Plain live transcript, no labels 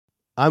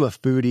I'm a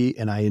foodie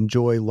and I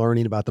enjoy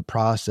learning about the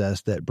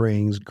process that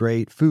brings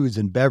great foods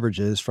and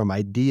beverages from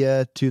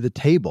idea to the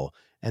table.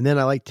 And then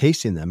I like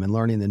tasting them and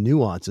learning the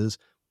nuances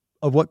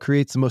of what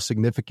creates the most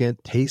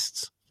significant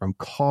tastes, from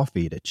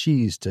coffee to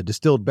cheese to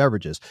distilled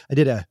beverages. I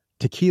did a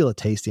tequila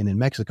tasting in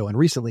Mexico and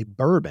recently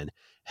bourbon.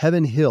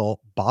 Heaven Hill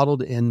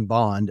bottled in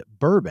bond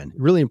bourbon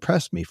really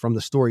impressed me from the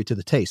story to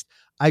the taste.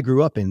 I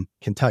grew up in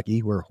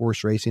Kentucky where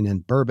horse racing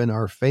and bourbon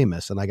are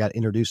famous, and I got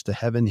introduced to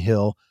Heaven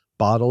Hill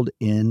bottled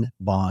in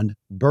bond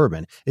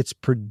bourbon. It's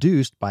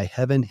produced by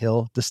Heaven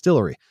Hill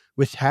Distillery,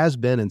 which has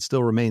been and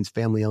still remains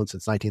family owned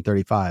since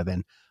 1935.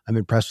 And I'm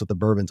impressed with the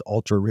bourbon's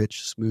ultra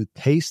rich, smooth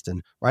taste.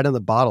 And right on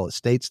the bottle, it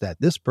states that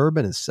this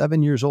bourbon is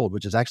 7 years old,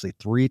 which is actually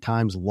 3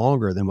 times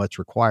longer than what's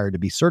required to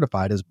be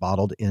certified as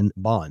bottled in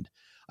bond.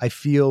 I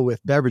feel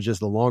with beverages,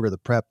 the longer the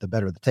prep, the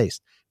better the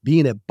taste.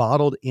 Being a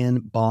bottled in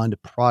bond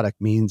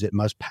product means it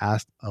must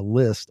pass a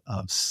list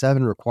of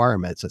 7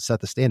 requirements that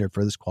set the standard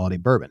for this quality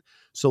bourbon.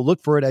 So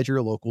look for it at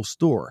your local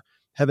store.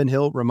 Heaven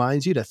Hill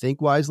reminds you to think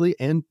wisely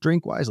and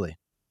drink wisely.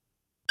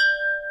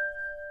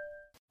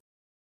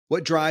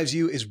 What Drives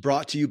You is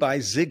brought to you by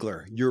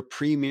Ziglar, your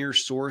premier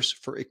source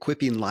for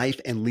equipping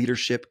life and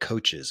leadership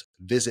coaches.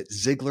 Visit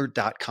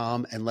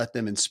Ziglar.com and let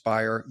them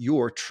inspire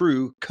your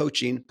true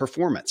coaching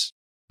performance.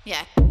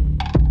 Yeah.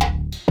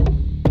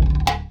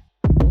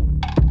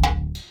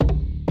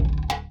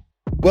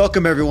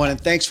 Welcome, everyone,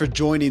 and thanks for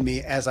joining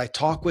me as I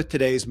talk with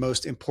today's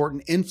most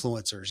important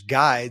influencers,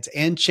 guides,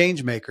 and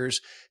change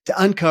makers to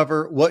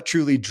uncover what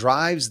truly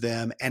drives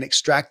them and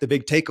extract the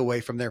big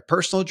takeaway from their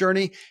personal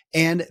journey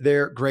and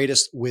their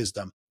greatest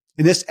wisdom.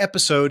 In this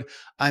episode,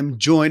 I'm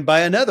joined by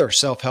another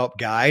self-help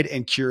guide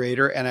and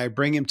curator, and I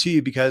bring him to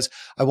you because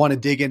I want to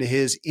dig into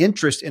his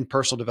interest in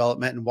personal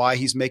development and why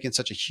he's making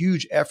such a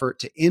huge effort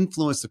to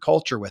influence the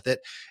culture with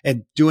it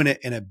and doing it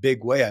in a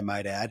big way, I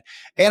might add.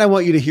 And I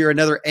want you to hear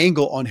another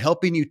angle on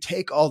helping you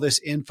take all this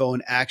info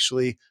and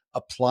actually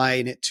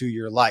applying it to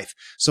your life.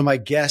 So my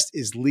guest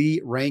is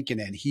Lee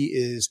Rankinen. He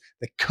is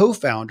the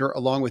co-founder,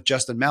 along with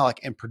Justin Malik,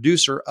 and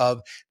producer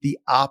of the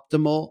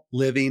Optimal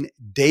Living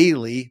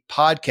Daily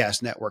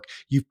podcast network.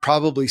 You've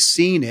probably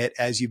seen it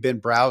as you've been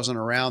browsing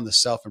around the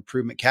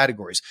self-improvement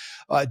categories.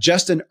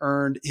 Justin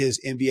earned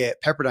his MBA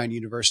at Pepperdine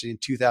University in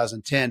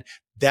 2010.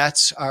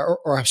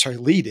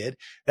 Lee did.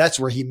 That's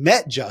where he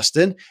met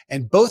Justin.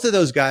 And both of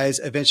those guys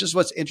eventually, this is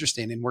what's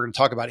interesting, and we're going to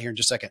talk about it here in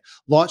just a second,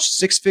 launched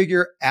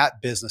 6-figure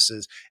app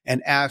businesses.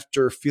 And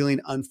after feeling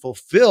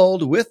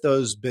unfulfilled with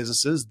those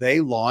businesses, they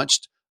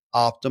launched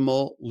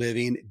Optimal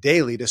Living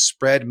Daily to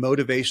spread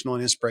motivational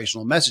and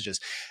inspirational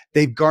messages.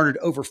 They've garnered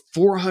over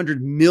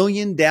 400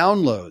 million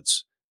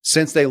downloads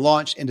since they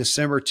launched in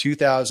December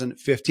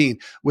 2015,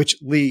 which,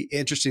 Lee,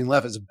 interesting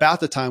enough, is about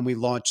the time we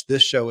launched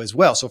this show as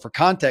well. So for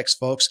context,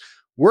 folks,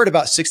 we're at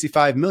about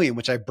 65 million,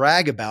 which I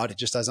brag about. It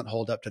just doesn't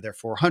hold up to their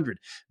 400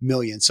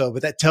 million. So,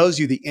 but that tells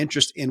you the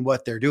interest in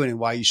what they're doing and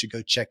why you should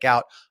go check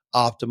out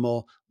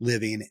Optimal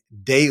Living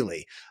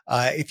Daily.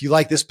 If you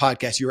like this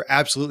podcast, you're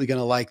absolutely going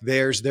to like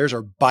theirs. Theirs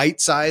are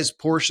bite-sized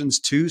portions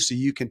too, so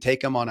you can take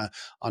them on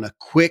a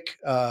quick,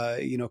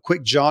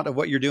 quick jaunt of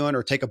what you're doing,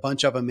 or take a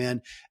bunch of them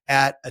in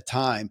at a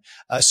time.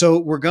 So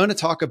we're going to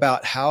talk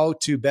about how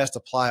to best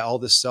apply all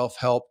this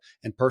self-help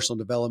and personal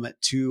development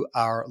to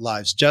our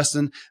lives.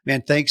 Justin,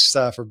 man, thanks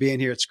for being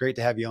here. It's great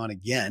to have you on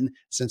again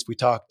since we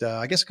talked,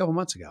 I guess, a couple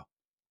months ago.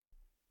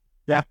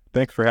 Yeah,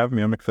 thanks for having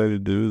me. I'm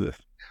excited to do this.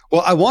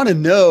 Well, I want to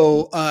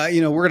know, we're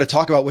going to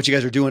talk about what you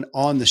guys are doing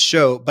on the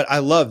show, but I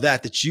love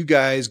that you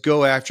guys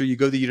you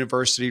go the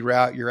university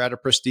route, you're at a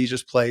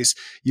prestigious place,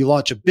 you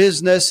launch a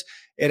business,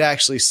 it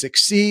actually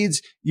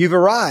succeeds, you've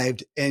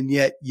arrived, and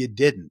yet you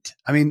didn't.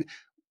 I mean,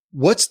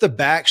 what's the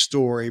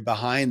backstory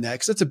behind that?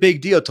 Because it's a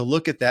big deal to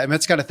look at that. I mean,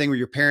 that's the kind of thing where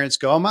your parents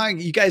go, oh my,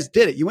 you guys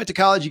did it. You went to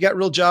college, you got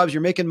real jobs,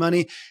 you're making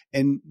money,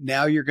 and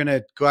now you're going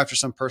to go after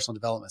some personal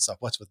development stuff.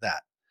 What's with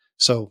that?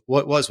 So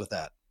what was with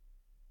that?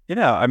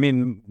 Yeah, I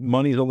mean,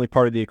 money is only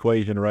part of the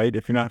equation, right?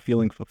 If you're not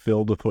feeling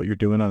fulfilled with what you're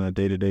doing on a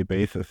day-to-day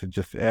basis, it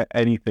just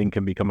anything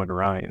can become a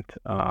grind.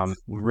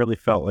 We really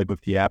felt like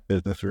with the app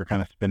business, we were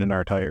kind of spinning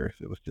our tires.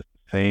 It was just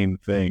the same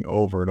thing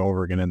over and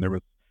over again, and there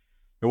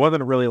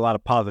wasn't really a lot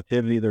of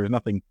positivity. There was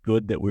nothing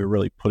good that we were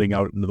really putting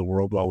out into the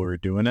world while we were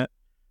doing it.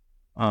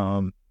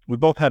 We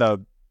both had a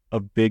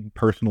big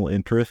personal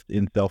interest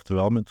in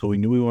self-development, so we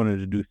knew we wanted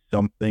to do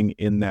something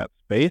in that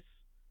space.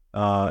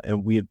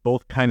 And we had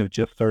both kind of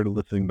just started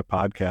listening to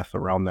podcasts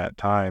around that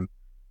time.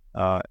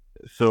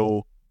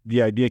 So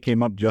the idea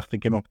came up,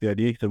 Justin came up with the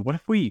idea. He said, what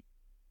if we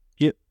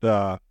get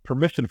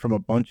permission from a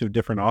bunch of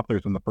different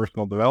authors in the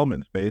personal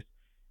development space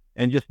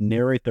and just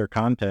narrate their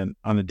content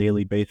on a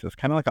daily basis,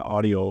 kind of like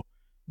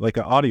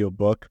an audio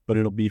book, but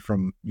it'll be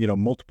from,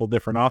 multiple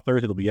different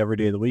authors. It'll be every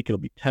day of the week. It'll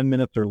be 10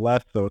 minutes or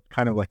less. So it's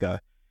kind of like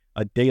a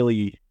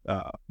daily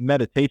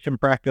meditation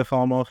practice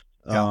almost.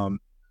 Yeah.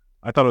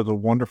 I thought it was a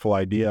wonderful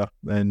idea.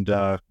 And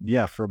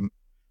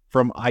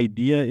from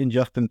idea in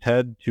Justin's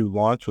head to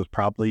launch was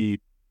probably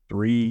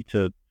 3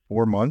 to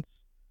 4 months.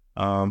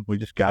 We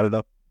just got it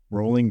up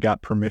rolling,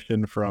 got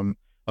permission from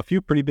a few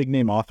pretty big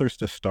name authors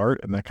to start,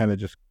 and that kind of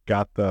just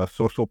got the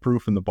social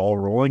proof and the ball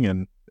rolling.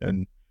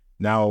 And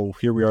now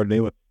here we are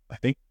today with, I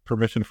think,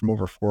 permission from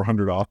over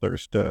 400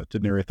 authors to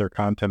narrate their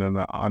content on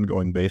an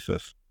ongoing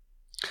basis.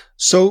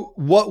 So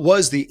what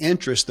was the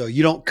interest though?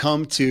 You don't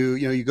come to,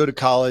 you go to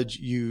college,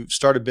 you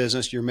start a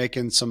business, you're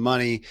making some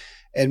money,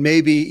 and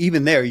maybe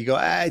even there you go,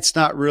 it's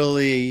not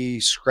really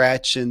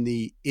scratching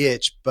the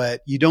itch,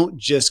 but you don't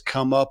just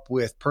come up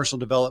with personal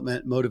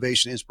development,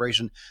 motivation,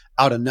 inspiration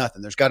out of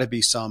nothing. There's got to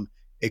be some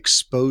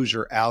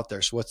exposure out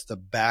there. So what's the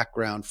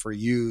background for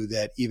you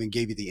that even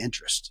gave you the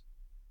interest?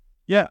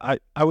 Yeah,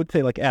 I would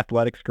say like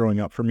athletics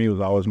growing up for me was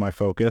always my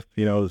focus.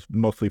 It was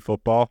mostly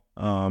football,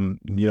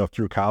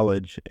 through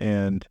college.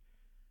 And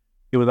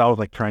it was always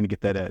like trying to get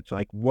that edge.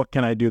 Like, what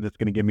can I do that's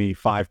going to give me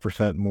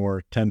 5%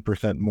 more,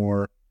 10%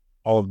 more,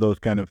 all of those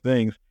kind of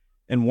things.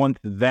 And once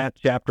that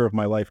chapter of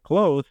my life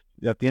closed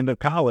at the end of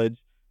college,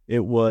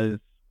 it was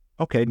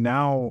okay.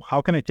 Now,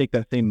 how can I take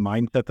that same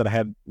mindset that I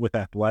had with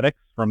athletics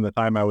from the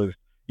time I was,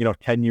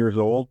 10 years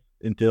old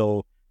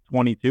until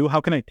 22?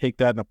 How can I take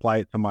that and apply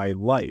it to my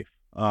life?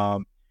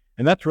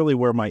 And that's really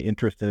where my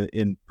interest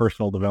in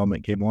personal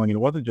development came along. And it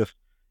wasn't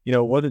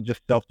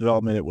just self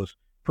development. It was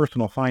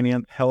personal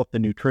finance, health,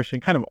 and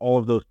nutrition, kind of all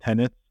of those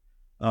tenets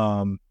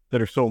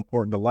that are so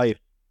important to life.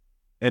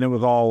 And it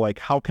was all like,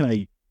 how can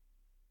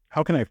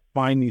I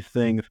find these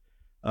things,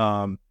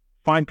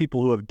 find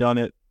people who have done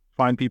it,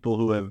 find people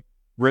who have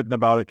written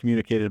about it,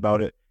 communicated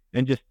about it,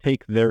 and just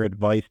take their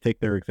advice, take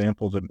their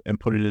examples, and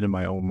put it into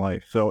my own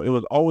life. So it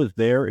was always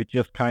there. It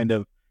just kind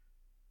of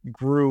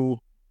grew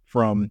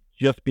from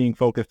just being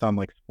focused on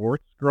like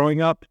sports growing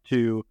up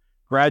to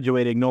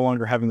graduating, no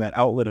longer having that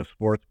outlet of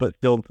sports, but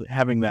still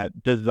having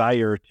that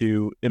desire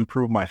to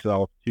improve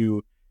myself,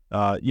 to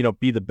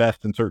be the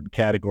best in certain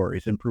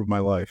categories, improve my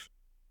life.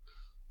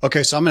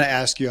 Okay, so I'm going to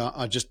ask you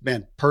just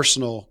man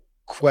personal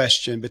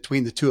question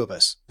between the two of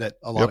us that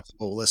a lot Yep. of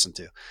people will listen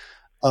to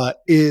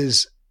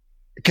is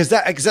because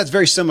that's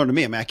very similar to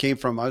me. I mean,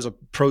 I was a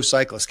pro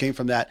cyclist, came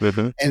from that,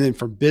 Mm-hmm. and then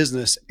from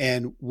business.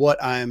 And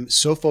what I'm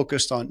so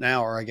focused on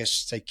now, or I guess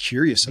say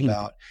curious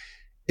about,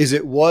 is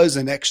it was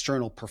an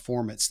external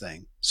performance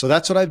thing. So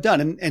that's what I've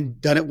done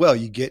and done it well.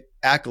 You get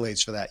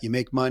accolades for that. You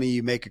make money,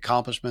 you make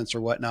accomplishments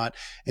or whatnot.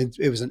 And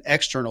it was an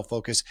external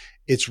focus.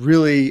 It's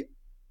really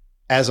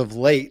as of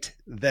late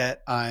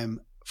that I'm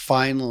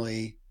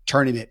finally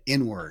turning it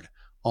inward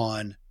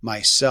on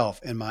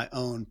myself and my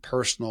own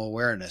personal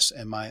awareness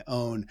and my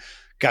own,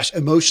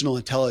 emotional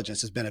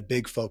intelligence has been a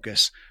big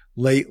focus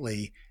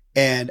lately.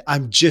 And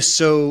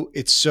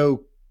it's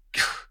so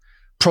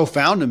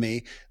profound to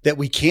me that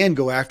we can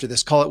go after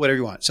this, call it whatever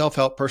you want,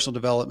 self-help, personal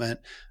development,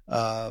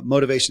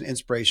 motivation,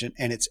 inspiration,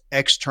 and it's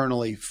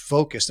externally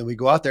focused. And we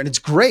go out there and it's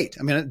great.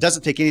 I mean, it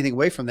doesn't take anything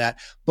away from that,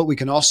 but we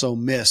can also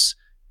miss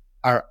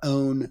our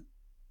own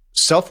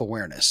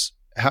self-awareness.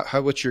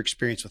 What's your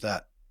experience with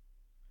that?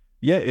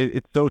 Yeah,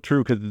 it's so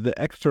true because the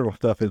external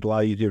stuff is a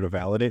lot easier to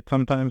validate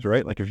sometimes,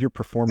 right? Like if you're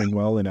performing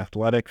well in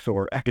athletics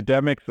or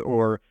academics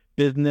or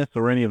business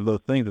or any of those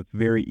things, it's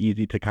very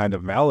easy to kind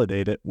of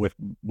validate it with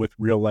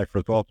real life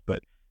results.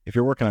 But if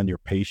you're working on your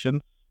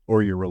patience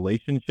or your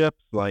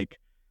relationships, like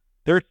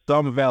there's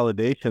some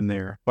validation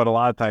there, but a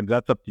lot of times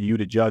that's up to you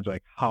to judge.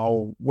 Like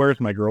where's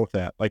my growth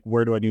at? Like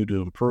where do I need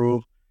to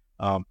improve?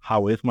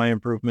 How is my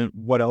improvement?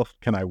 What else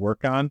can I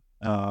work on?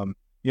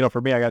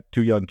 For me, I got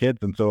two young kids,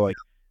 and so like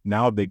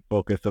now a big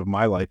focus of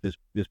my life is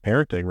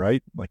parenting,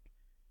 right? Like,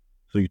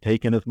 so you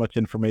take in as much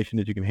information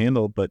as you can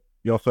handle, but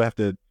you also have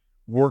to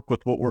work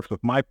with what works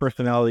with my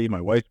personality,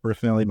 my wife's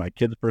personality, my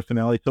kids'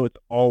 personality. So it's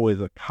always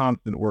a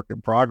constant work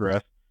in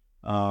progress.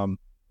 But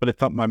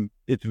it's something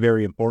it's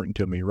very important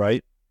to me,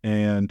 right?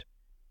 And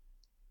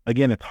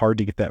again, it's hard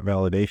to get that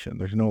validation.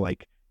 There's no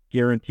like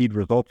guaranteed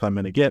results I'm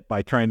going to get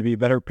by trying to be a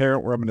better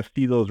parent where I'm going to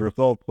see those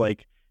results.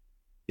 Like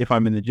if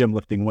I'm in the gym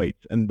lifting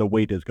weights and the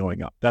weight is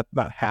going up. That's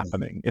not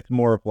happening. It's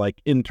more of like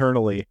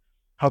internally,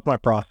 how's my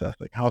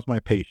processing? How's my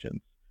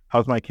patience?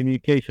 How's my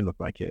communication with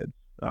my kids?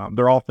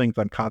 They're all things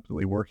I'm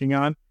constantly working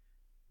on,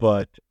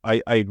 but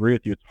I agree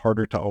with you. It's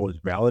harder to always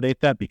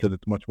validate that because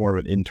it's much more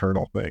of an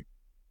internal thing.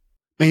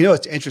 And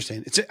it's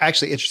interesting. It's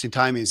actually interesting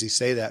timing as you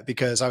say that,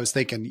 because I was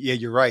thinking, yeah,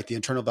 you're right. The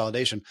internal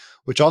validation,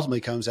 which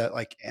ultimately comes at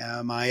like,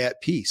 am I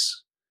at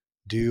peace?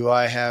 Do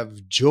I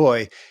have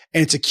joy?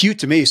 And it's acute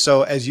to me.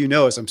 So as you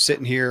know, as I'm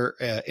sitting here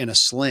in a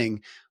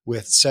sling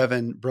with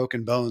 7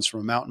 broken bones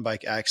from a mountain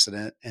bike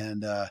accident,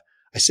 and I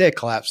say a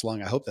collapsed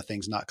lung. I hope the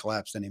thing's not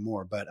collapsed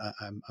anymore, but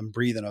I'm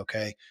breathing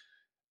okay.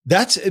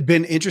 That's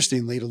been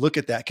interestingly to look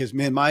at that because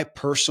man, my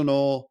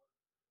personal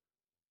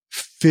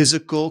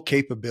physical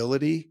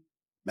capability,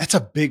 that's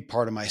a big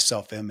part of my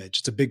self-image.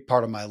 It's a big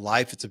part of my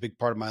life. It's a big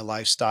part of my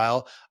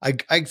lifestyle. I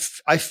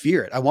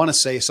fear it. I want to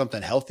say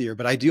something healthier,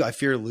 but I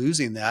fear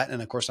losing that.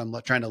 And of course I'm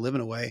trying to live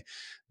in a way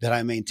that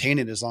I maintain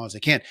it as long as I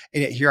can.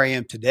 And yet here I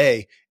am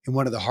today. And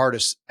one of the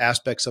hardest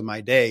aspects of my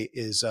day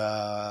is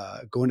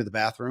going to the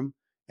bathroom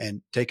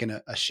and taking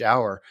a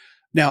shower.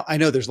 Now I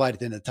know there's light at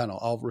the end of the tunnel.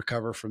 I'll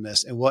recover from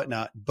this and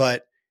whatnot,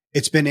 but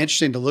It's been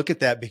interesting to look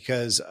at that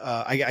because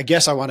I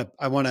guess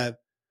I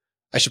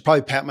should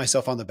probably pat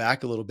myself on the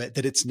back a little bit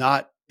that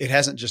it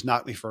hasn't just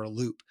knocked me for a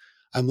loop.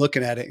 I'm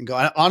looking at it and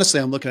going, honestly,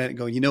 I'm looking at it and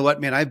going, you know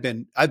what, man, I've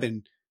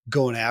been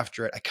going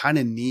after it.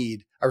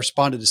 I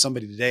responded to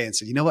somebody today and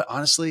said, you know what,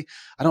 honestly,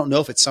 I don't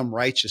know if it's some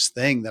righteous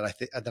thing that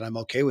that I'm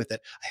okay with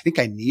it. I think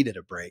I needed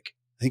a break.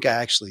 I think I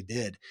actually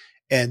did.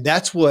 And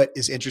that's what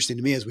is interesting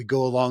to me as we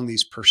go along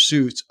these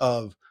pursuits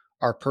of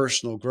our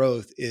personal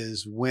growth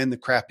is when the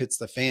crap hits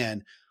the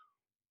fan,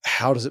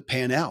 how does it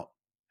pan out?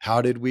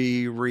 How did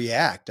we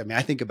react? I mean,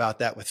 I think about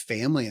that with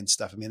family and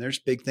stuff. I mean, there's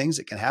big things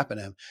that can happen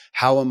to him.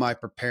 How am I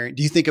preparing?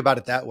 Do you think about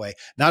it that way?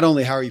 Not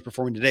only how are you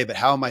performing today, but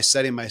how am I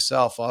setting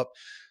myself up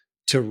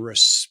to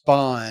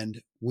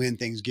respond when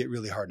things get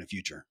really hard in the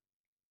future?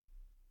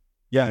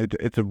 Yeah,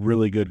 it's a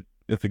really good,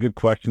 it's a good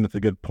question. It's a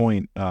good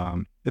point.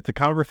 It's a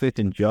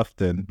conversation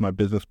Justin, my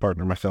business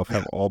partner, myself Yeah,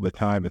 have all the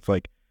time. It's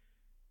like,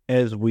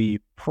 as we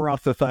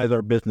processize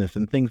our business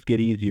and things get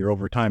easier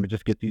over time, it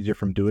just gets easier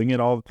from doing it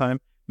all the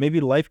time. Maybe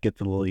life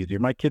gets a little easier.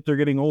 My kids are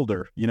getting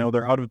older,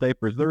 they're out of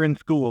diapers, they're in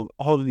school,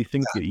 all of these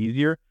things get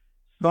easier.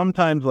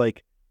 Sometimes,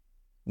 like,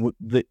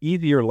 the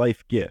easier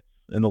life gets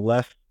and the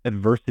less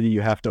adversity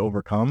you have to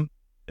overcome,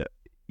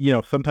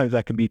 uh, sometimes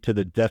that can be to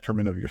the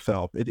detriment of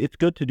yourself. It's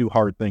good to do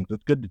hard things.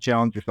 It's good to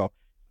challenge yourself.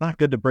 It's not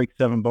good to break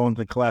 7 bones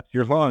and collapse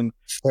your lungs,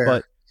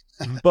 fair.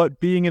 but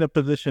being in a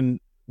position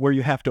where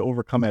you have to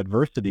overcome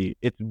adversity,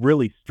 it's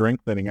really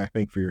strengthening, I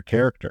think, for your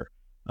character.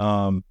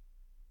 Um,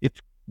 it's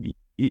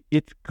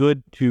it's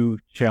good to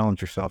challenge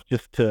yourself,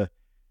 just to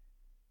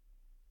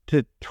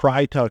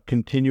try to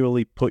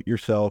continually put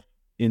yourself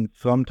in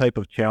some type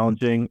of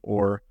challenging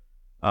or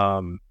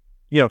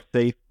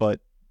safe, but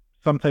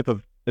some type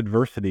of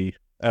adversity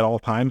at all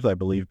times, I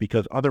believe,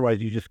 because otherwise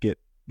you just get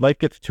life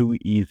gets too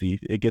easy.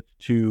 It gets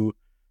too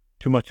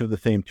much of the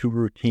same, too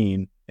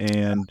routine,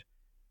 and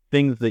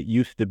things that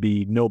used to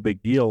be no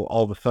big deal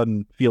all of a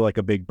sudden feel like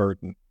a big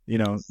burden.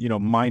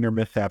 Minor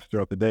mishaps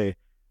throughout the day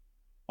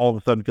all of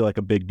a sudden feel like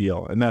a big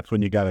deal. And that's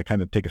when you got to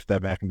kind of take a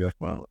step back and be like,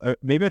 well,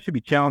 maybe I should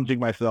be challenging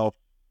myself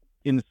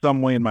in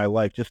some way in my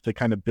life just to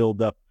kind of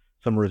build up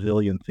some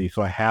resiliency.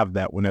 So I have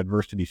that when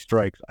adversity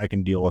strikes, I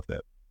can deal with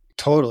it.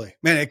 Totally,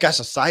 man. It got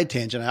a side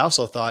tangent. I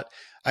also thought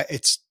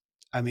it's,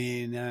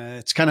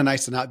 it's kind of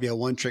nice to not be a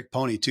one trick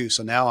pony too.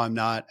 So now I'm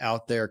not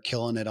out there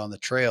killing it on the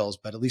trails,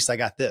 but at least I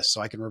got this,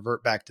 so I can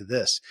revert back to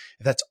this.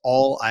 If that's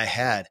all I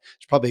had,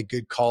 it's probably a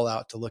good call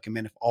out to look. I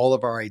mean, if all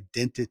of our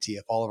identity,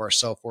 if all of our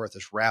self worth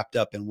is wrapped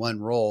up in one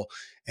role,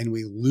 and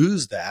we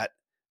lose that,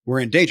 we're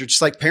in danger.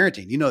 Just like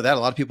parenting, you know that a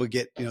lot of people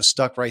get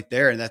stuck right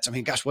there, and that's, I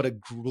mean, gosh, what a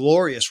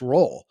glorious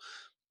role.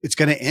 It's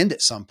going to end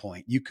at some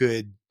point. You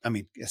could, I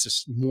mean, it's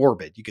just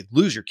morbid. You could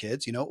lose your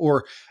kids,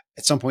 or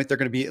at some point they're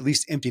going to be at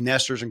least empty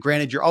nesters. And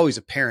granted, you're always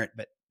a parent,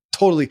 but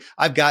totally,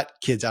 I've got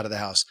kids out of the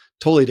house.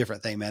 Totally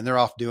different thing, man. They're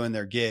off doing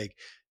their gig.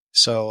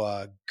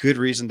 So, good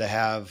reason to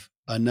have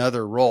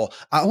another role.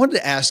 I wanted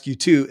to ask you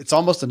too. It's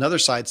almost another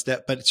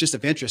sidestep, but it's just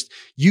of interest.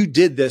 You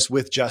did this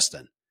with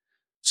Justin.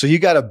 So you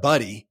got a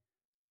buddy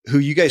who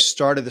you guys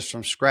started this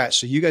from scratch.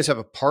 So you guys have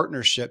a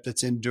partnership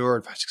that's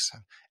endured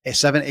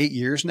 7, 8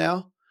 years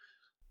now.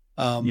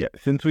 Yeah,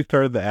 since we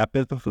started the app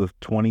business, it was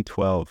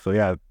 2012. So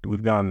yeah,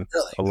 we've gone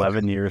Really? Okay.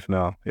 11 years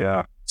now.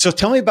 Yeah. So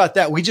tell me about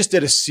that. We just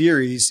did a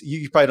series.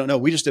 You probably don't know.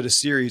 We just did a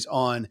series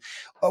on,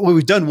 well,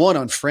 we've done one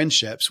on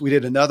friendships. We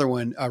did another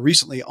one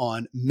recently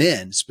on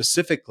men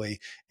specifically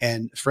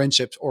and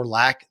friendships or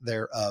lack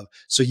thereof.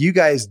 So you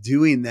guys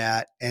doing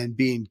that and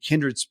being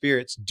kindred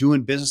spirits,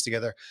 doing business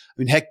together. I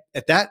mean, heck,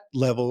 at that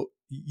level,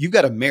 you've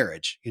got a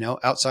marriage,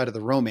 outside of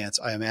the romance,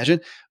 I imagine,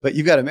 but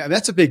you've got I mean,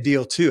 that's a big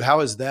deal too. How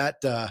has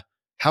that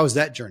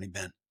journey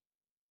been?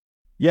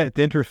 Yeah, it's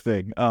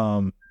interesting.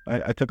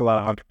 I took a lot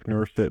of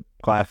entrepreneurship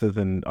classes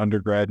in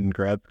undergrad and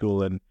grad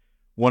school, and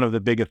one of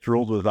the biggest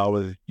rules was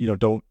always,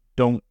 don't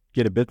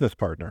get a business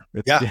partner.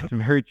 It's, Yeah. it's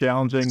very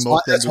challenging.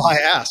 That's why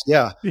I asked.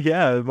 Yeah.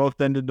 Yeah,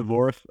 most ended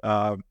divorce.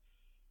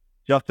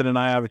 Justin and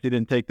I obviously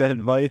didn't take that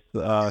advice.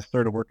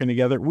 Started working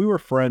together. We were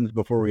friends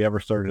before we ever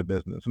started a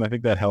business, and I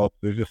think that helps.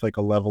 There's just like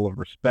a level of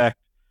respect,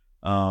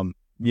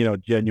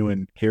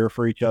 genuine care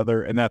for each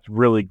other, and that's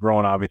really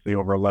grown obviously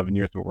over 11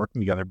 years of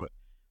working together. But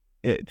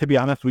to be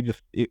honest,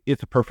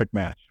 it's a perfect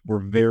match. We're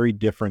very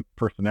different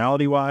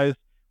personality wise.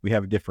 We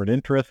have different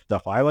interests.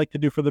 Stuff I like to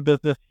do for the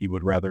business, he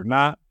would rather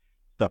not.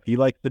 Stuff he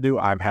likes to do,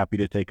 I'm happy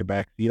to take a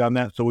back seat on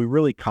that. So we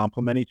really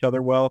complement each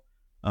other well,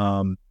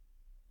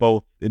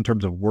 both in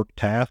terms of work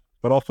tasks,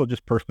 but also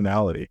just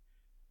personality.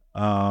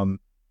 Um,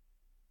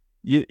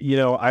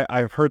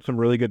 I've heard some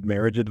really good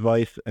marriage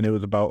advice, and it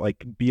was about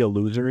like be a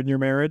loser in your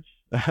marriage,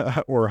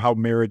 or how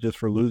marriage is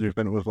for losers.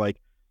 And it was like,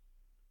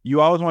 you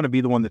always want to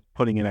be the one that's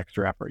putting in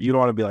extra effort. You don't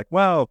want to be like,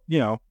 well,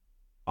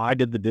 I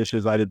did the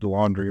dishes, I did the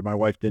laundry, my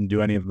wife didn't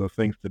do any of those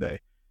things today.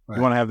 You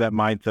Right. want to have that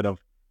mindset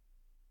of,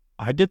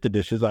 I did the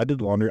dishes, I did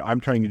the laundry,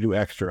 I'm trying to do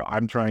extra.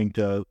 I'm trying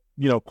to,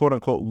 quote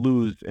unquote,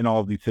 lose in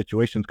all of these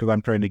situations because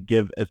I'm trying to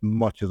give as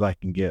much as I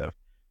can give.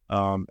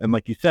 And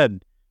like you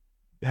said,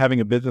 having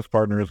a business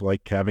partner is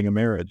like having a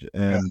marriage.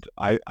 And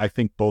I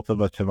think both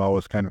of us have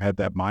always kind of had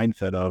that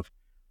mindset of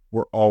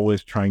we're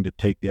always trying to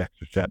take the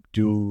extra step,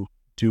 do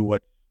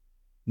what's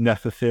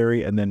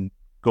necessary, and then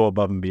go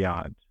above and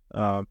beyond.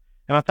 And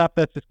on top of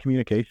that's just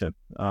communication.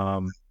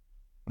 I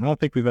don't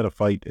think we've had a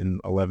fight in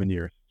 11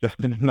 years.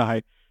 Justin and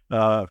I,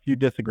 a few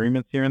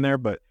disagreements here and there,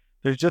 but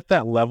there's just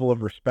that level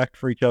of respect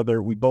for each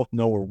other. We both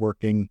know we're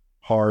working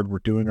hard. We're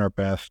doing our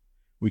best.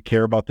 We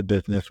care about the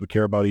business. We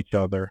care about each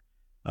other.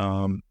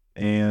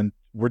 And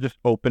we're just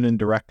open and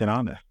direct and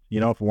honest.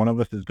 If one of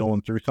us is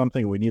going through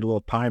something, we need a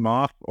little time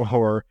off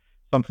or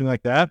something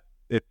like that.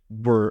 If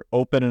we're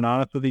open and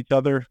honest with each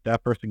other,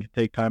 that person can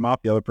take time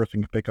off. The other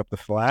person can pick up the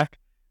slack,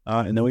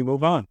 and then we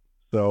move on.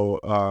 So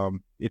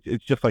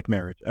it's just like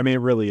marriage. I mean, it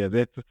really is.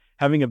 It's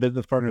having a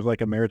business partner is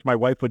like a marriage. My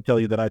wife would tell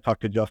you that I talk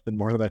to Justin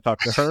more than I talk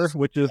to her,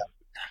 which is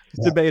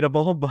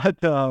debatable, but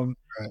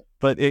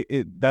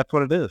that's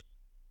what it is.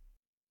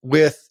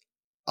 With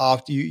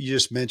you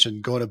just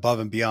mentioned going above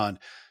and beyond.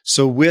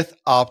 So with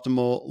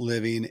Optimal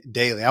Living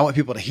Daily, I want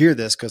people to hear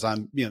this because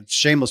I'm,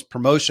 shameless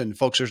promotion,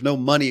 folks. There's no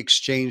money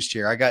exchanged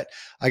here.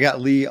 I got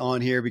Lee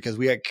on here because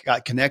we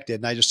got connected,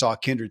 and I just saw a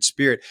kindred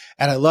spirit.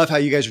 And I love how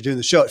you guys are doing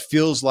the show. It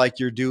feels like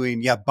you're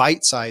doing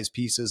bite-sized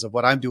pieces of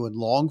what I'm doing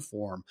long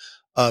form,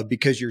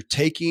 because you're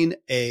taking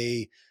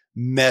a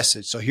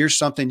message. So here's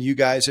something you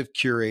guys have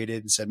curated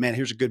and said, man,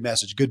 here's a good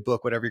message, good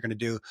book, whatever you're going to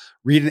do.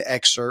 Read an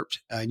excerpt.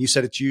 And you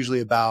said it's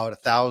usually about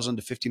 1,000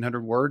 to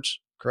 1,500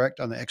 words, correct,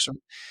 on the excerpt?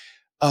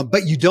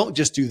 But you don't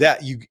just do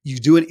that. You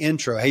do an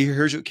intro. Hey,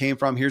 here's what it came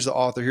from. Here's the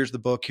author. Here's the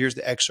book. Here's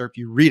the excerpt.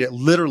 You read it,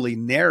 literally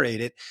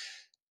narrate it.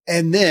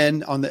 And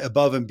then on the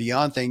above and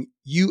beyond thing,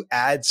 you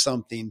add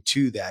something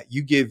to that.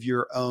 You give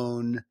your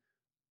own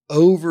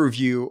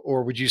overview,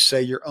 or would you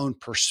say your own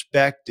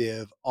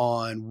perspective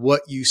on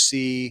what you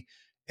see,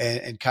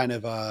 and kind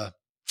of a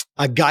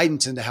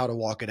guidance into how to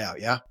walk it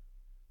out. Yeah.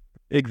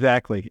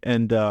 Exactly.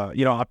 And,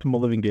 Optimal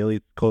Living Daily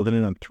is closing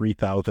in on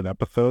 3,000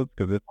 episodes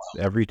because it's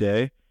every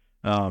day.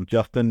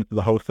 Justin is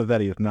the host of that.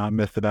 He has not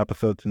missed an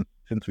episode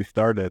since we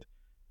started.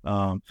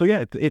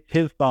 It's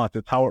his thoughts.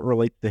 It's how it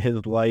relates to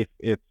his life.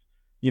 It's,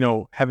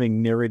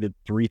 having narrated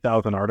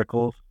 3,000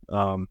 articles,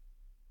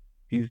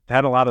 he's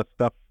had a lot of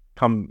stuff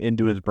come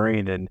into his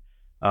brain. And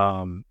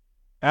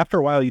after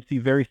a while, you see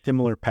very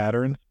similar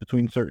patterns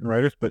between certain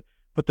writers, but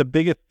the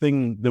biggest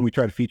thing that we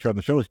try to feature on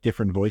the show is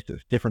different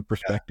voices, different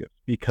perspectives,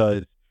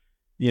 because,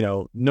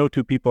 no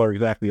two people are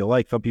exactly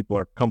alike. Some people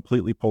are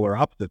completely polar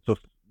opposites. So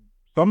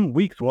some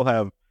weeks we'll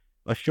have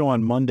a show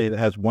on Monday that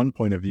has one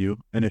point of view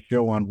and a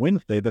show on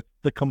Wednesday that's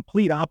the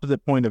complete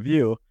opposite point of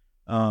view.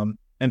 And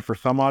for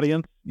some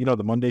audience,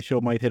 the Monday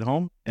show might hit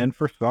home, and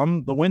for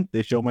some, the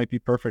Wednesday show might be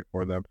perfect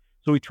for them.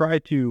 So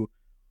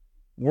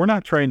we're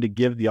not trying to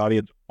give the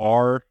audience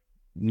our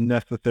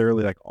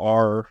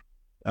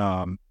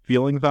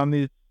feelings on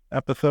these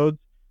episodes,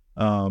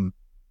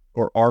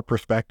 or our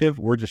perspective.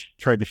 We're just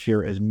trying to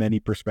share as many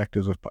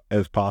perspectives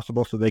as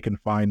possible so they can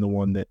find the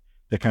one that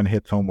kind of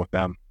hits home with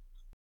them.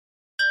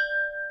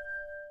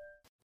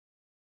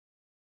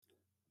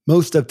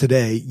 Most of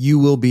today, you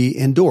will be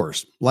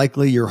indoors,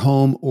 likely your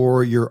home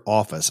or your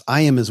office.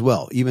 I am as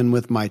well. Even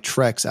with my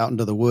treks out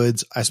into the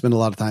woods, I spend a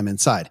lot of time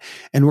inside.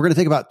 And we're going to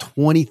take about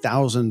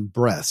 20,000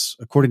 breaths.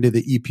 According to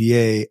the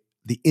EPA,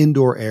 the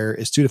indoor air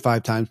is 2 to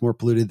 5 times more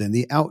polluted than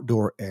the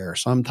outdoor air,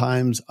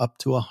 sometimes up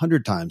to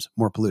 100 times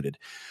more polluted.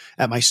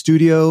 At my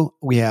studio,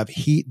 we have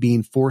heat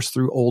being forced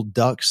through old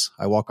ducts.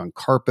 I walk on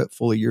carpet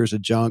full of years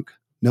of junk.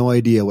 No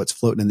idea what's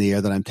floating in the air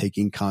that I'm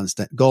taking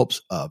constant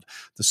gulps of.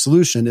 The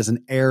solution is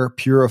an air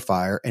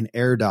purifier, and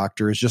Air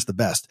Doctor is just the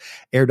best.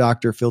 Air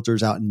Doctor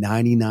filters out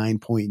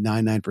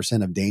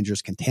 99.99% of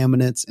dangerous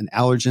contaminants and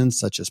allergens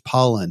such as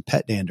pollen,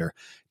 pet dander,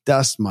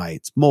 dust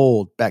mites,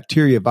 mold,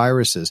 bacteria,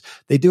 viruses.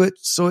 They do it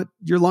so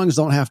your lungs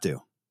don't have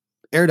to.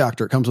 Air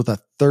Doctor comes with a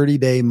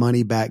 30-day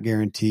money-back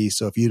guarantee.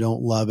 So if you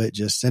don't love it,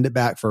 just send it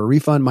back for a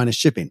refund minus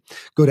shipping.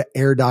 Go to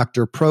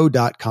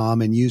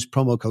airdoctorpro.com and use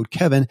promo code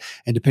Kevin.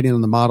 And depending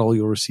on the model,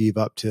 you'll receive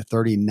up to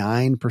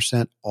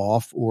 39%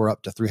 off or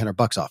up to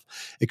 $300 off.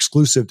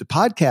 Exclusive to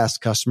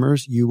podcast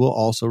customers, you will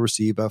also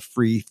receive a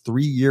free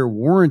 3-year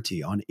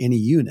warranty on any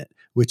unit,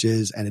 which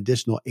is an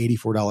additional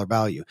 $84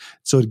 value.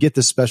 So to get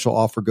this special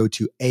offer, go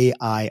to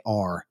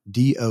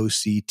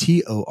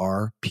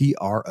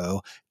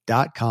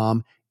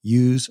airdoctorpro.com.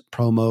 Use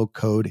promo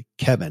code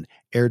Kevin.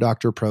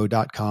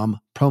 airdoctorpro.com,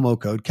 promo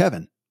code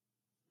Kevin.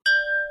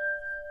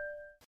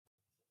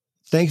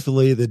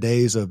 Thankfully, the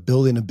days of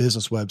building a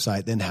business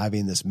website, then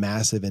having this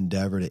massive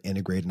endeavor to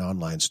integrate an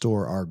online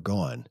store are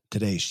gone.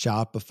 Today,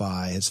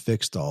 Shopify has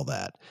fixed all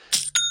that.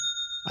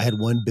 I had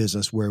one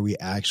business where we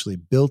actually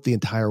built the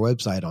entire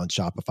website on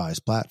Shopify's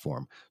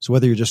platform. So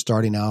whether you're just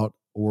starting out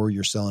or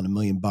you're selling $1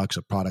 million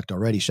of product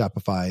already,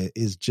 Shopify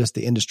is just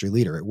the industry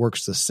leader. It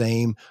works the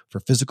same for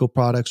physical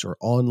products or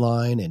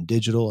online and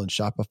digital, and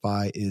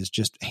Shopify is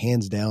just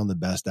hands down the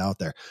best out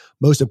there.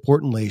 Most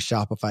importantly,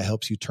 Shopify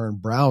helps you turn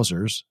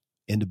browsers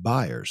into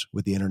buyers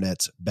with the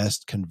internet's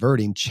best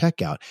converting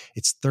checkout.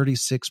 It's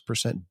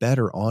 36%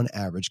 better on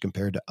average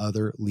compared to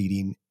other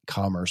leading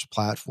commerce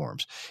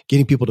platforms.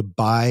 Getting people to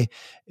buy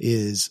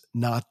is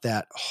not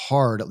that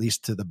hard, at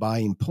least to the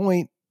buying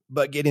point,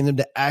 but getting them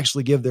to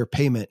actually give their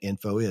payment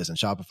info is, and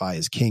Shopify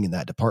is king in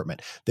that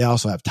department. They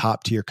also have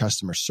top tier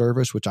customer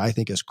service, which I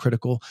think is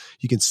critical.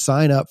 You can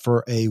sign up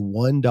for a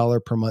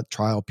 $1 per month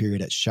trial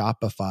period at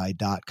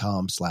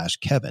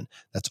shopify.com/Kevin.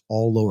 That's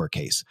all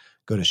lowercase.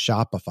 Go to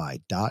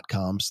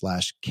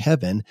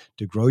shopify.com/Kevin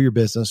to grow your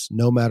business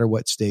no matter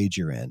what stage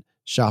you're in.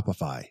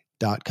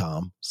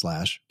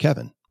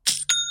 Shopify.com/Kevin.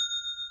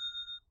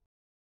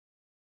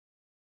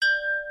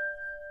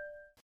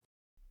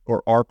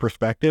 Or our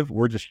perspective,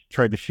 we're just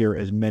trying to share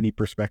as many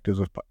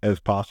perspectives as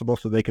possible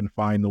so they can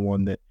find the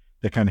one that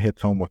kind of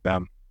hits home with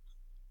them.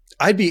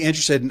 I'd be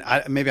interested in,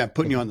 maybe I'm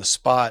putting you on the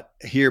spot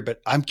here, but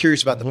I'm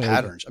curious about the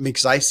patterns. I mean,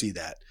 because I see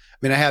that. I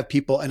mean, I have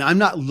people, and I'm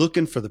not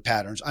looking for the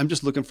patterns. I'm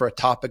just looking for a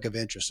topic of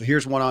interest. So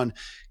here's one on,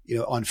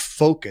 on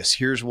focus.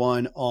 Here's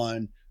one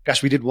on,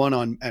 gosh, we did one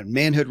on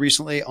manhood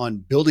recently on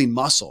building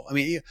muscle. I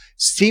mean,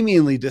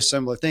 seemingly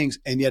dissimilar things.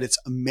 And yet it's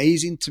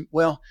amazing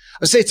I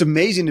would say it's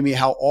amazing to me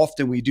how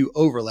often we do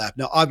overlap.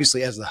 Now,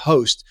 obviously as the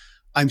host,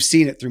 I'm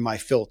seeing it through my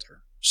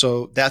filter.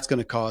 So that's going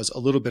to cause a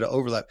little bit of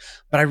overlap,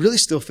 but I really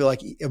still feel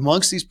like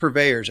amongst these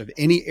purveyors of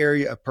any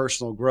area of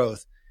personal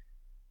growth,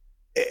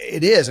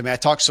 it is. I mean, I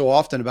talk so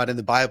often about in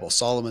the Bible,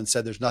 Solomon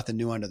said there's nothing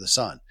new under the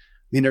sun.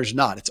 I mean, there's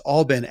not. It's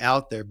all been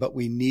out there, but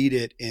we need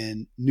it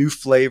in new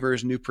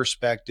flavors, new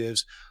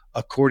perspectives,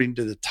 according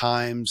to the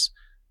times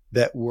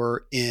that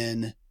we're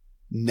in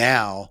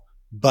now.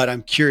 But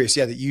I'm curious,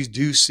 that you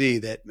do see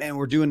that, man,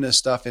 we're doing this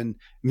stuff. And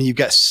I mean, you've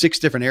got 6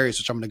 different areas,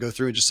 which I'm going to go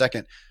through in just a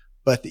second,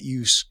 but that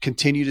you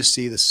continue to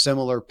see the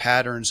similar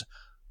patterns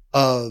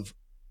of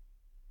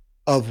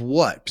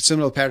what?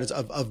 Similar patterns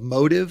of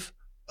motive,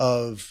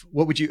 of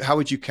how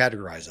would you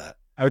categorize that?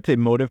 I would say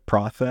motive,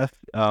 process.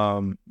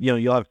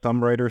 You'll have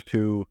some writers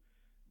who,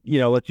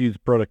 let's use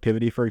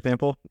productivity, for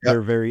example. Yep.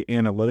 They're very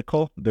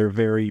analytical. They're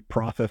very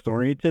process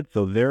oriented.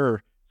 So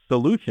their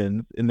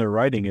solutions in their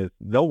writing is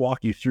they'll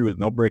walk you through it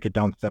and they'll break it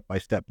down step by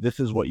step. This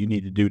is what you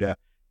need to do to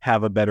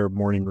have a better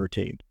morning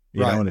routine, you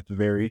know, and it's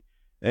a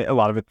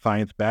lot of it's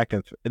science backed.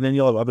 And then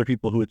you'll have other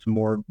people who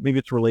maybe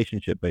it's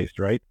relationship based,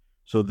 right?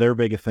 So their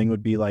biggest thing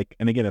would be like,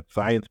 and again, it's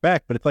science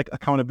backed, but it's like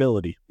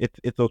accountability. It's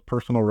those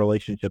personal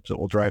relationships that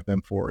will drive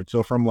them forward.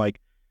 So from like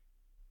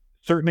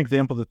certain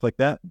examples, it's like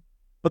that.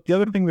 But the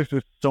other thing, there's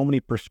just so many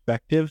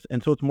perspectives.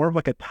 And so it's more of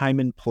like a time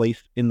and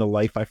place in the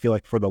life, I feel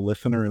like, for the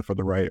listener and for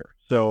the writer.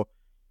 So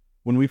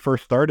when we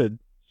first started,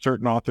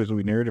 certain authors that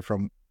we narrated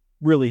from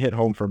really hit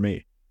home for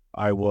me.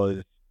 I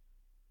was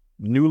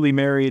newly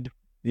married,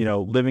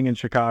 living in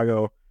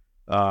Chicago,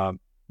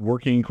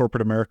 working in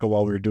corporate America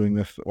while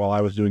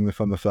I was doing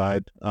this on the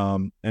side.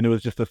 And it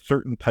was just a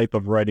certain type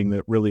of writing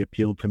that really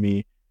appealed to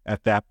me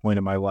at that point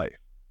in my life.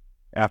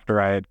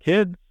 After I had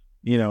kids,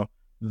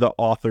 the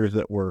authors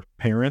that were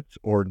parents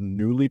or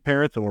newly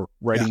parents and were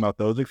writing about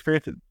those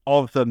experiences,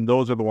 all of a sudden,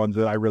 those are the ones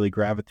that I really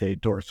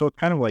gravitated towards. So it's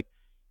kind of like,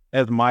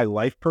 as my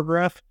life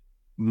progressed,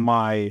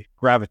 my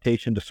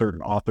gravitation to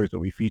certain authors that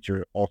we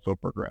feature also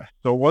progressed.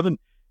 So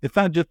it's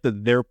not just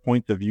that their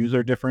points of views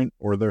are different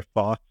or their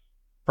thought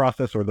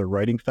process or their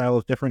writing style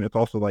is different. It's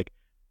also like,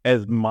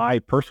 as my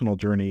personal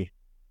journey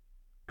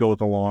goes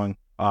along,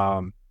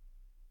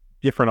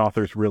 different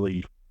authors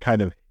really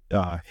kind of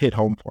hit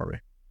home for me.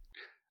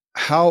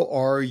 How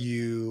are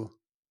you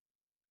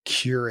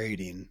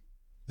curating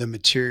the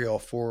material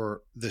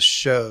for the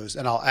shows?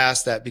 And I'll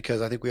ask that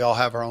because I think we all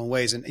have our own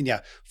ways.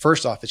 And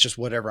first off, it's just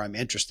whatever I'm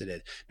interested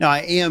in. Now I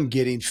am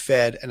getting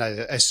fed, and I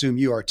assume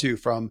you are too,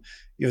 from,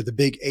 the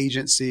big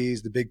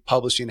agencies, the big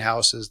publishing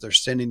houses. They're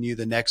sending you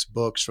the next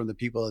books from the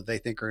people that they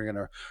think are going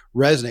to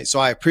resonate. So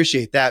I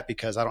appreciate that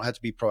because I don't have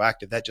to be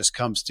proactive. That just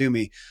comes to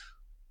me.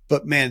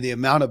 But man, the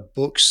amount of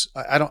books,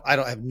 I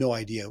have no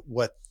idea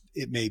what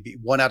it may be.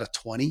 1 out of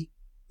 20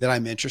 that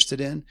I'm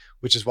interested in,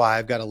 which is why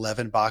I've got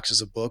 11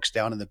 boxes of books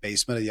down in the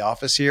basement of the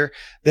office here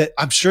that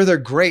I'm sure they're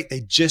great.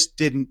 They just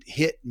didn't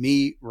hit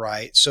me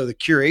right. So the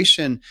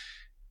curation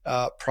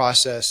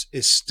process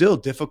is still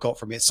difficult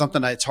for me. It's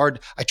something it's hard.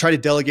 I try to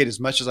delegate as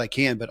much as I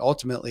can, but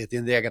ultimately at the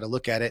end of the day, I got to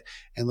look at it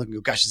and look and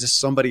go, gosh, is this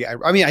somebody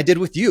I did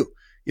with you?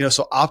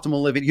 So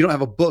Optimal Living, you don't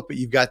have a book, but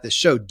you've got this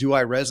show. Do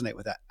I resonate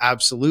with that?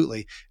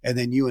 Absolutely. And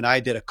then you and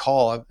I did a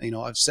call.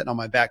 I'm sitting on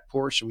my back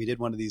porch and we did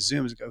one of these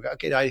Zooms. Go,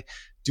 okay,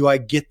 do I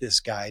get this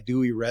guy? Do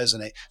we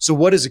resonate? So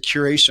what does a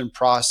curation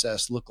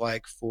process look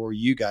like for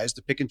you guys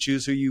to pick and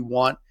choose who you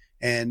want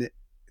and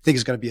think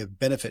is going to be a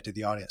benefit to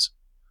the audience?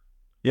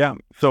 Yeah.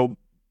 So,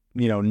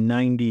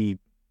 95%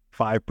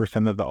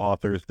 of the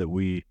authors that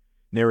we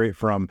narrate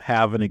from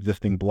have an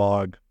existing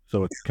blog.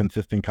 So it's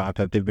consistent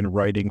content. They've been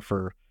writing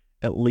for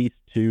at least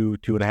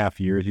 2.5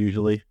 years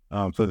usually.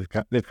 So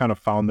they've kind of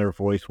found their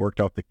voice,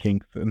 worked out the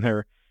kinks in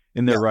their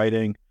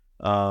writing.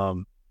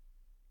 When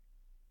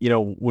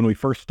we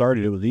first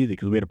started, it was easy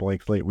because we had a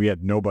blank slate. We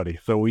had nobody.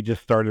 So we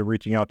just started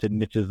reaching out to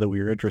niches that we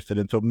were interested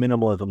in. So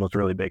minimalism was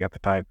really big at the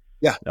time.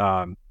 Yeah.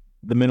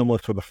 the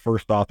minimalists were the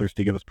first authors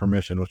to give us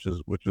permission,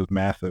 which was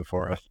massive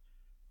for us.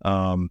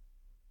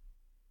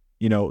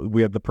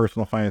 We have the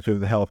personal finance, we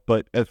have the health,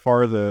 but as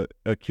far as a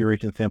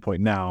curation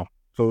standpoint now,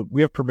 so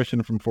we have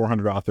permission from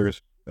 400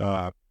 authors.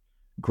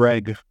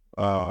 Greg,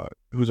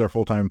 who's our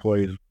full-time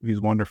employee,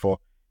 he's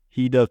wonderful.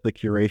 He does the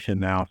curation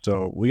now.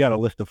 So we got a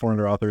list of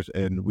 400 authors,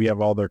 and we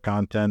have all their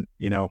content,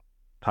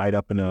 tied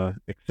up in a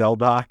Excel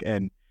doc,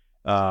 and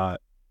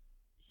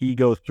he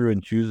goes through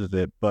and chooses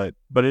it. But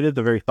it is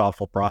a very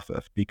thoughtful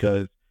process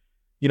because,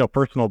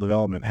 personal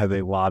development has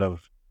a lot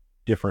of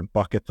different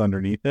buckets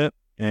underneath it,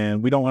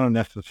 and we don't want to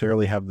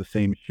necessarily have the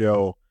same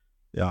show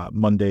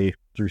Monday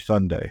through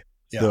Sunday.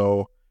 Yeah.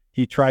 So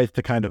he tries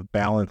to kind of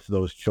balance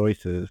those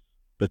choices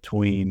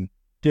between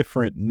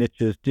different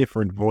niches,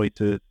 different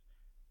voices,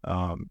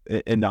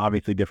 and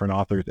obviously different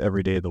authors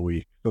every day of the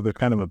week. So there's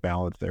kind of a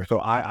balance there. So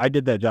I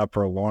did that job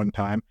for a long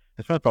time.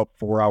 I spent about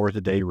 4 hours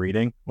a day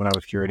reading when I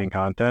was curating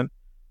content.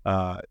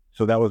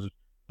 So that was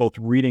both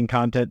reading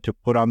content to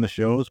put on the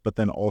shows, but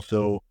then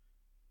also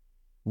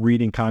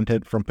reading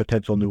content from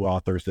potential new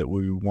authors that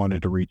we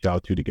wanted to reach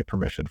out to get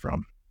permission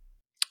from.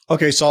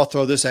 Okay, so I'll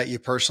throw this at you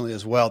personally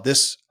as well.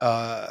 This,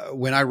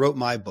 when I wrote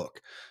my book,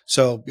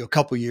 so a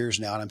couple years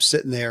now, and I'm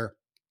sitting there,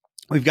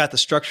 we've got the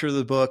structure of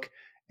the book,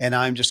 and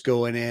I'm just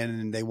going in,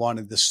 and they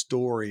wanted the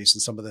stories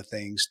and some of the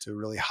things to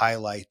really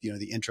highlight, the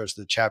intros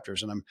to the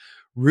chapters. And I'm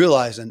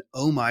realizing,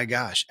 oh my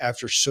gosh,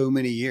 after so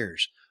many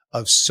years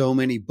of so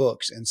many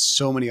books and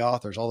so many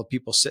authors, all the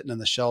people sitting on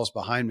the shelves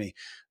behind me,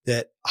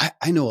 that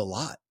I know a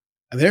lot.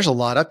 I mean, there's a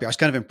lot up here. I was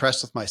kind of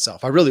impressed with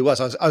myself. I really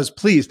was. I was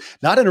pleased,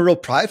 not in a real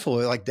prideful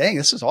way, like, dang,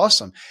 this is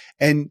awesome.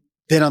 And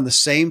then on the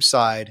same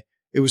side,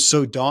 it was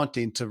so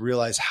daunting to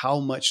realize how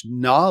much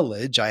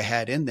knowledge I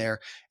had in there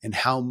and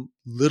how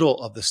little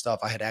of the stuff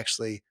I had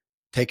actually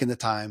taken the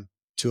time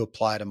to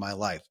apply to my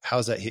life.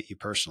 How's that hit you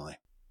personally?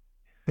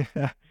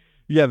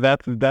 Yeah,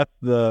 that's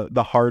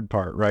the hard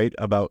part, right?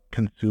 About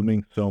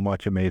consuming so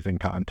much amazing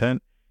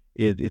content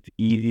is it's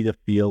easy to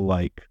feel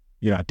like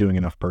you're not doing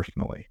enough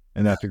personally.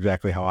 And that's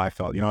exactly how I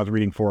felt. I was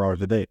reading 4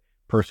 hours a day,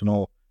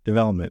 personal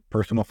development,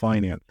 personal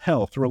finance,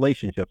 health,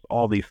 relationships,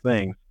 all these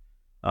things.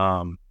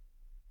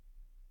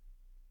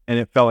 And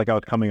it felt like I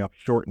was coming up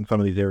short in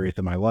some of these areas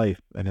in my life.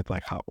 And it's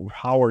like,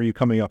 how are you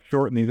coming up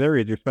short in these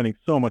areas? You're spending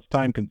so much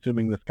time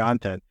consuming this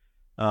content.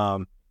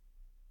 But,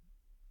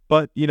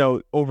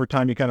 over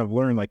time, you kind of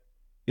learn, like,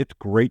 it's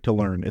great to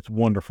learn. It's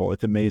wonderful.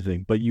 It's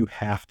amazing. But you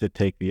have to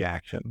take the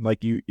action. Like,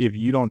 if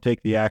you don't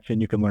take the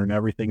action, you can learn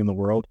everything in the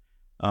world.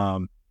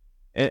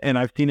 And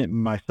I've seen it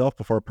myself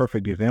before. A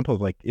perfect example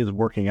is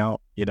working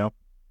out.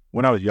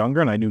 When I was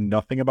younger and I knew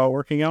nothing about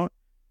working out,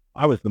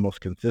 I was the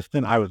most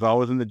consistent. I was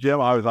always in the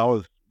gym. I was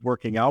always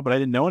working out, but I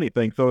didn't know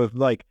anything. So it was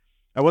like,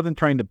 I wasn't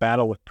trying to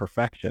battle with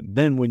perfection.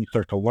 Then when you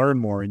start to learn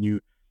more and you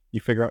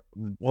figure out,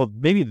 well,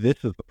 maybe this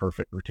is the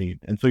perfect routine.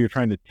 And so you're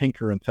trying to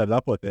tinker and set it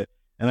up with it.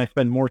 And I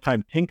spend more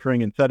time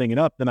tinkering and setting it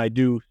up than I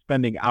do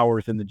spending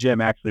hours in the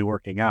gym actually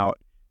working out.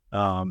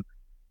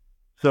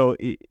 So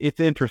it's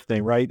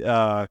interesting,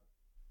 right?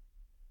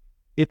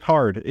 It's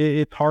hard.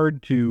 It's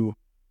hard to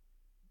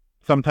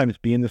sometimes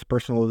be in this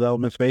personal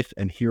development space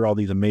and hear all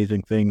these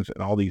amazing things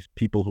and all these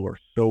people who are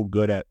so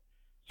good at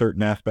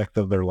certain aspects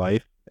of their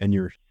life, and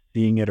you're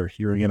seeing it or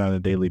hearing it on a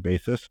daily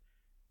basis,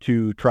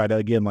 to try to,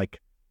 again, like,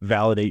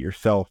 validate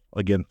yourself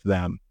against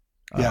them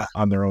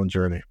on their own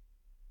journey.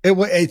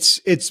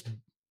 That's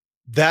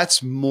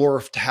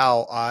morphed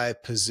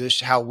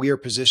how we are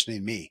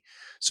positioning me.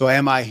 So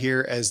am I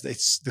here as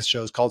the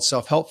show is called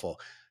Self-Helpful?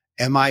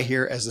 Am I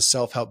here as the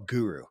self-help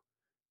guru?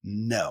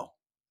 No.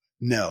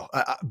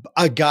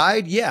 A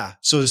guide. Yeah.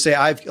 So to say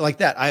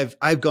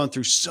I've gone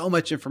through so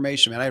much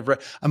information, man.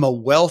 I'm a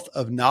wealth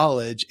of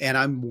knowledge, and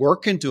I'm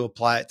working to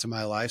apply it to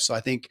my life. So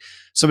I think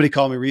somebody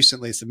called me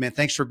recently and said, man,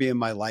 thanks for being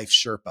my life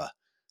Sherpa.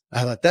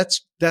 I thought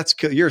that's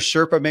cool. You're a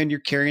Sherpa, man. You're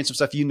carrying some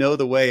stuff,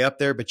 the way up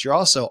there, but you're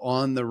also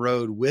on the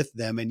road with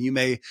them, and you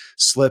may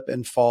slip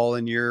and fall,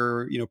 and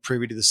you're,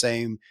 privy to the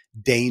same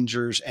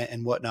dangers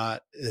and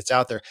whatnot that's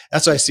out there.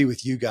 That's what I see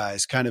with you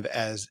guys, kind of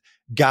as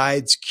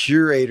guides,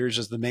 curators,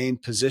 as the main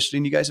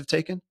positioning you guys have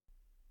taken.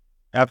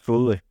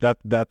 Absolutely.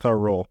 That's our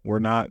role.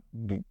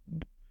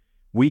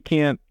 We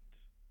can't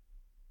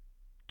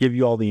give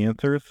you all the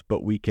answers,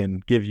 but we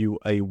can give you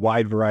a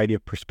wide variety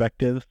of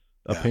perspectives,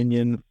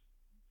 opinions,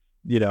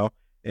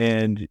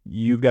 and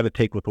you've got to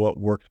take with what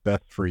works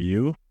best for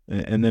you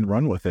and then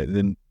run with it and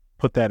then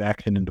put that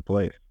action into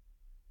place.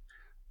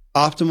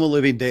 Optimal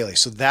Living Daily.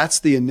 So that's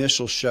the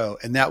initial show.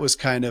 And that was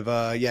kind of,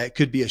 it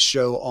could be a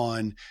show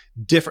on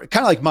different,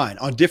 kind of like mine,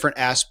 on different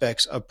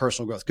aspects of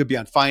personal growth. Could be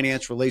on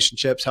finance,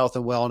 relationships, health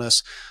and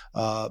wellness,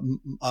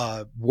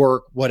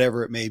 work,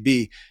 whatever it may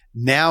be.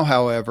 Now,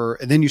 however,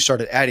 and then you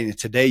started adding it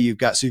today, you've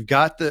got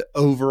the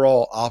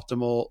overall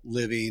Optimal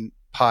Living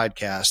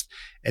podcast,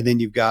 and then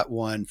you've got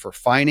one for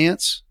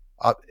finance.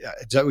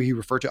 Is that what you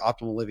refer to?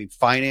 Optimal Living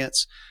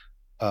Finance,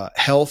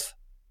 health,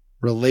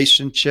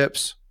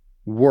 relationships,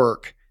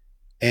 work,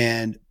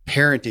 and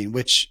parenting,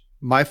 which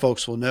my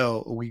folks will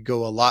know. We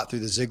go a lot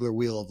through the Ziegler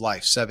Wheel of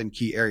Life, 7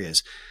 key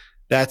areas.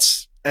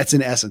 That's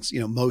in essence,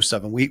 most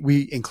of them.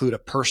 We include a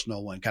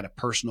personal one, kind of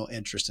personal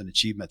interest and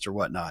achievements or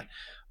whatnot.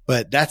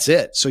 But that's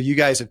it. So you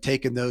guys have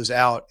taken those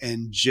out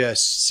and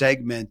just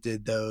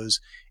segmented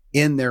those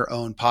in their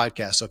own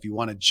podcast. So if you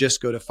want to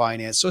just go to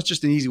finance, so it's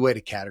just an easy way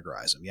to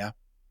categorize them. Yeah.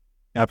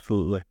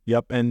 Absolutely.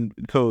 Yep. And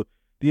so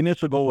the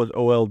initial goal was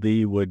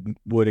OLD would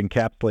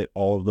encapsulate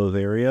all of those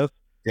areas.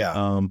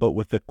 Yeah. But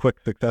with the quick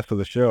success of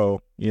the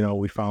show,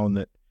 we found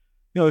that,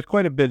 there's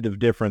quite a bit of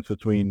difference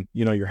between,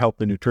 your health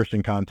and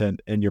nutrition content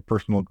and your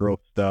personal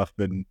growth stuff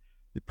and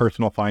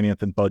personal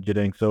finance and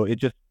budgeting. So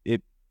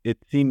it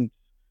seemed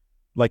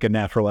like a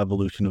natural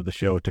evolution of the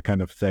show to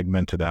kind of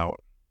segment it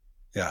out.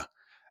 Yeah.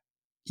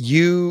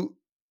 You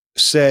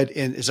said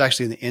it's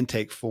actually in the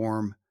intake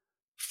form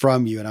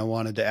from you, and I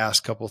wanted to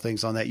ask a couple of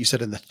things on that. You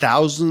said, in the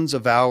thousands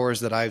of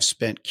hours that I've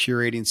spent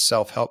curating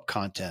self-help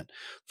content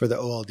for the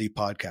OLD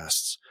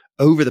podcasts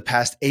over the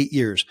past 8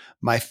 years,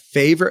 my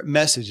favorite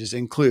messages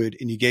include,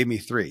 and you gave me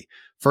 3.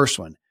 First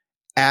one,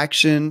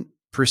 action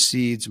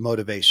precedes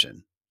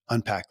motivation.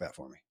 Unpack that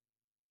for me.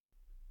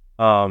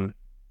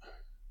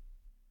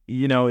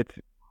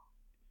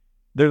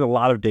 There's a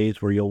lot of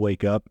days where you'll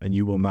wake up and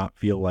you will not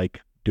feel like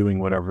doing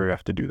whatever you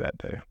have to do that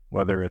day,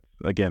 whether it's,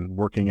 again,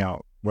 working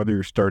out, whether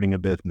you're starting a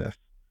business.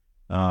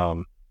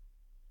 The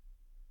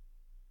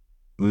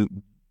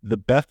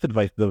best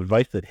advice, the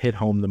advice that hit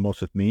home the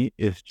most with me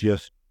is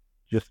just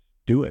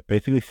do it.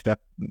 Basically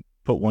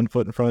put one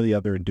foot in front of the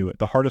other and do it.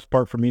 The hardest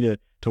part for me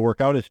to work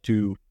out is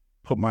to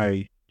put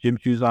my gym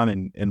shoes on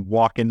and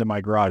walk into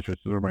my garage, which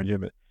is where my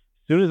gym is.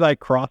 As soon as I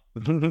cross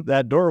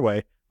that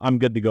doorway, I'm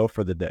good to go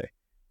for the day.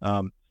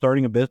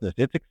 Starting a business,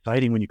 it's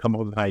exciting when you come up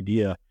with an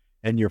idea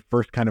and you're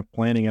first kind of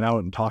planning it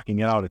out and talking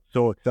it out. It's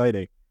so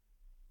exciting.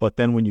 But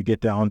then when you get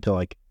down to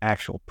like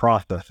actual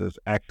processes,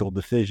 actual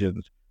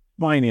decisions,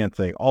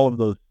 financing, all of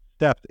those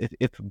steps,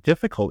 it's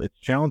difficult. It's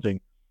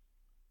challenging.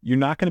 You're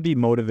not going to be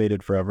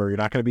motivated forever. You're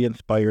not going to be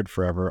inspired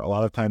forever. A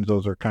lot of times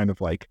those are kind of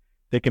like,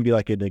 they can be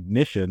like an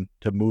ignition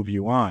to move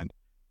you on.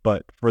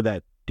 But for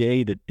that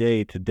day to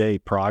day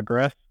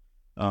progress,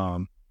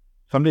 some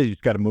days you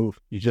just got to move.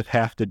 You just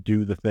have to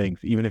do the things,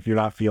 even if you're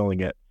not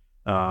feeling it.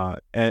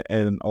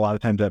 And a lot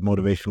of times that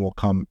motivation will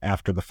come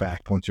after the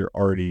fact, once you're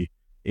already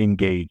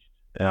engaged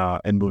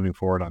and moving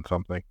forward on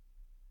something.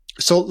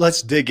 So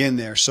let's dig in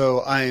there. So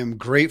I am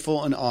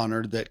grateful and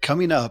honored that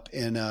coming up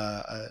in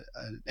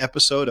an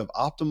episode of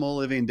Optimal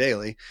Living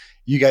Daily,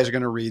 you guys are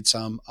going to read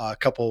a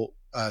couple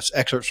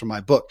excerpts from my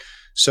book.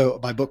 So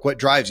my book, What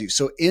Drives You.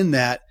 So in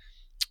that,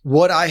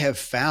 what I have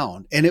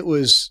found, and it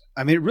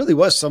really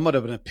was somewhat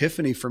of an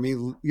epiphany for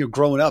me,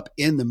 growing up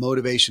in the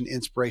motivation,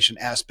 inspiration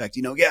aspect,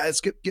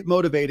 let's get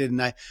motivated.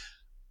 And I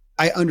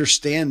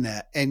understand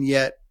that. And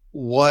yet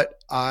what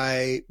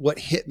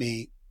hit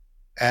me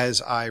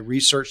as I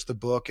researched the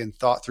book and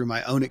thought through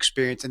my own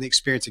experience and the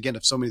experience, again,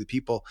 of so many of the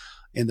people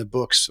in the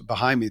books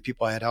behind me, the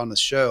people I had on the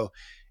show,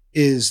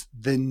 is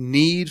the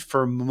need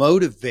for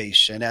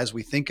motivation as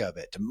we think of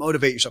it, to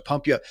motivate yourself,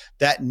 pump you up.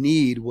 That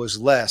need was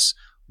less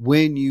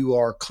when you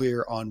are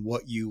clear on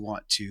what you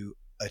want to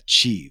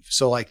achieve.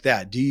 So like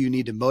that, do you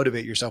need to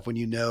motivate yourself when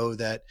you know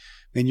that,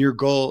 and your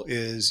goal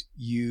is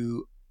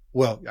you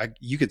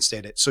could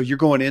state it. So you're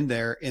going in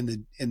there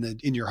in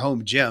your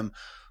home gym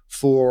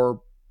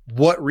for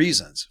what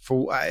reasons?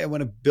 I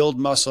want to build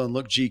muscle and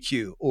look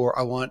GQ, or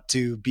I want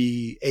to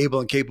be able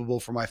and capable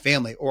for my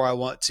family, or I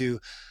want to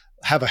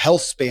have a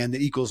health span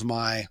that equals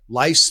my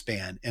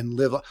lifespan and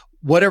live,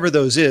 whatever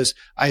those is.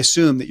 I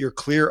assume that you're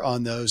clear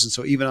on those. And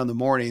so even on the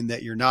morning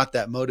that you're not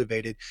that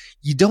motivated,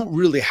 you don't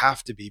really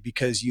have to be,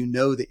 because you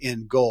know the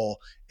end goal,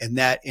 and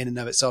that in and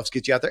of itself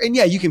gets you out there. And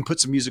yeah, you can put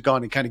some music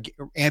on and kind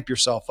of amp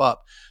yourself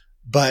up,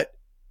 but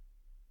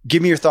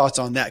give me your thoughts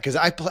on that, because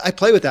I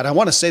play with that. I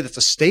want to say that's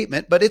a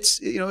statement, but it's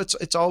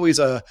always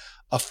a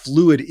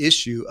fluid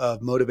issue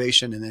of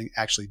motivation and then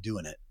actually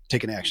doing it,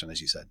 taking action,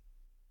 as you said.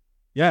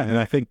 Yeah, and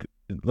I think,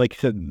 like you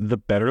said, the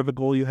better the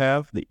goal you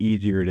have, the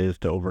easier it is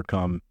to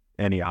overcome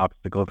any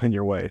obstacles in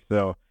your way.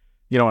 So,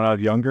 when I was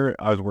younger,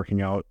 I was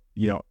working out,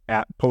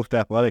 at post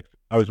athletics,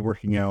 I was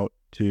working out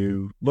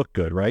to look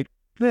good, right?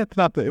 It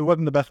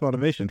wasn't the best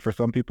motivation. For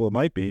some people it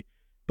might be.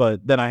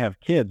 But then I have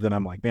kids and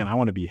I'm like, man, I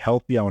want to be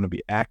healthy. I want to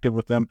be active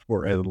with them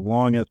for as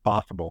long as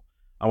possible.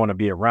 I want to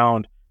be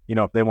around,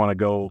 if they want to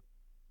go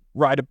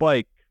ride a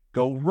bike,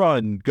 go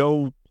run,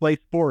 go play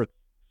sports,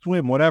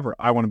 swim, whatever.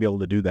 I want to be able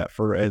to do that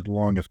for as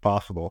long as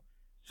possible.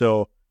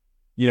 So,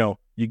 you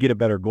get a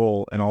better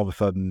goal, and all of a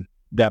sudden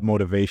that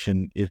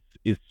motivation is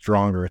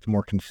stronger. It's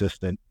more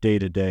consistent day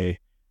to day,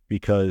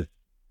 because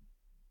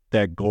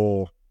that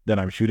goal that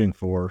I'm shooting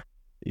for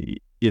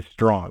is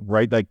strong,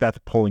 right? Like that's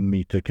pulling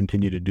me to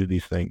continue to do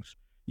these things,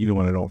 even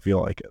when I don't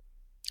feel like it.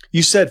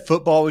 You said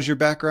football was your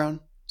background.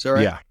 Is that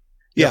right? Yeah.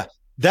 Yeah.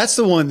 That's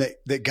the one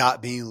that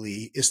got me,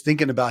 Lee, is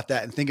thinking about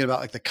that and thinking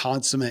about like the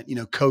consummate,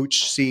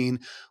 coach scene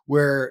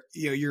where,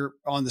 you're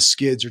on the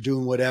skids or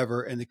doing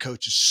whatever, and the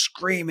coach is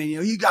screaming,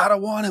 you got to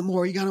want it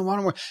more. You got to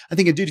want it more. I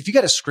think, dude, if you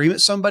got to scream at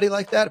somebody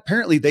like that,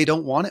 apparently they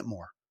don't want it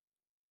more.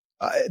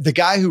 The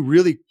guy who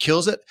really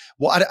kills it.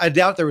 Well, I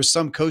doubt there was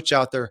some coach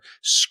out there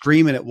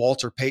screaming at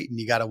Walter Payton,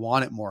 you got to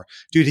want it more.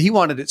 Dude, he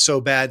wanted it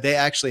so bad. They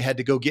actually had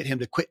to go get him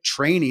to quit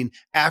training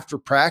after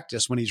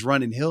practice when he's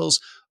running hills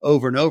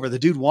over and over. The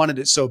dude wanted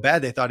it so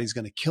bad. They thought he's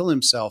going to kill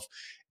himself.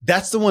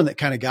 That's the one that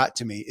kind of got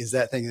to me, is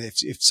that thing.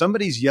 If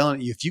somebody's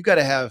yelling at you, if you got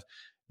to have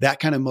that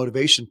kind of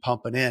motivation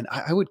pumping in,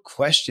 I would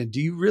question,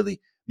 do you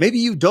really, maybe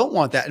you don't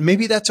want that. And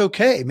maybe that's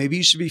okay. Maybe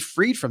you should be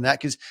freed from that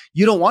because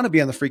you don't want to be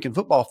on the freaking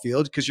football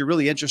field because you're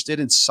really interested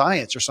in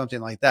science or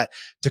something like that.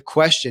 To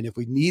question if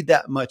we need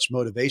that much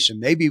motivation,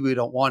 maybe we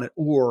don't want it,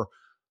 or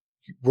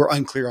we're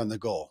unclear on the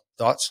goal.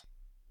 Thoughts?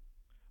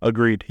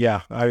 Agreed.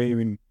 Yeah. I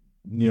mean,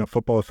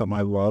 football is something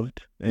I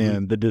loved,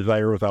 and the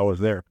desire was always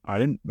there. I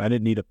didn't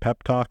need a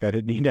pep talk. I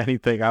didn't need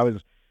anything. I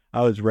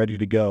was ready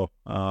to go.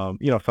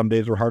 Some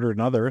days were harder than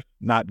others,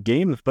 not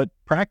games, but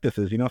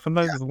practices.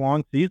 Sometimes it's a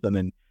long season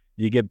and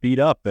you get beat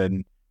up,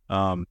 and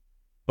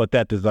but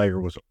that desire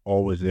was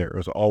always there. It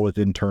was always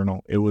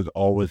internal. It was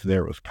always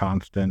there. It was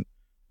constant.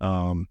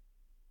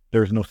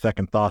 There was no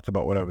second thoughts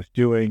about what I was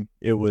doing.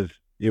 It was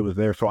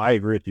there. So I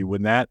agree with you.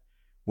 When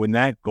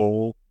that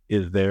goal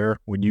is there,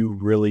 when you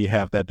really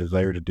have that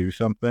desire to do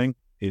something,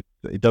 it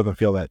doesn't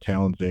feel that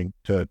challenging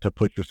to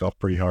push yourself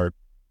pretty hard.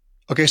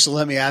 Okay, so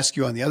let me ask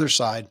you on the other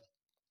side,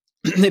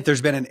 if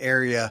there's been an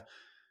area,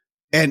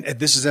 and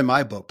this is in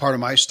my book, part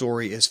of my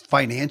story is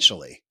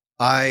financially.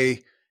 I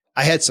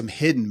had some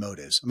hidden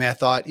motives. I mean, I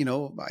thought,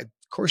 of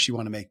course you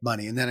want to make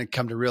money. And then I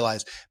come to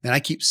realize, man, I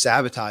keep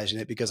sabotaging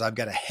it because I've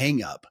got a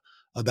hang up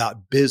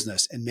about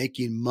business and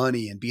making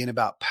money and being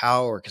about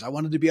power, because I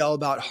wanted to be all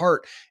about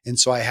heart. And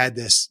so I had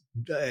this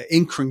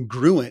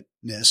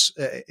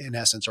incongruentness, in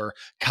essence, or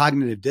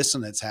cognitive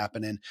dissonance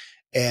happening.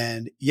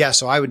 And yeah,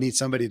 so I would need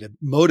somebody to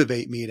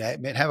motivate me to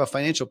have a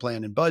financial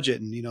plan and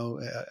budget and,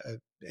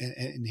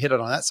 and hit it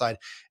on that side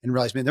and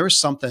realize, man, there was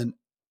something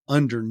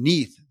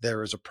underneath.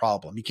 There is a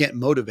problem. You can't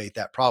motivate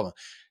that problem.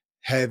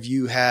 Is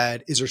there,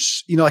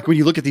 like when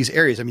you look at these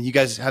areas, I mean, you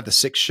guys have the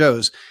 6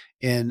 shows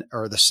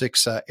or the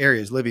 6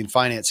 areas: living,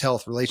 finance,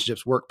 health,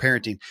 relationships, work,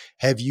 parenting.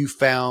 Have you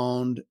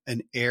found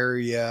an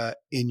area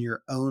in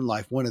your own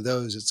life, one of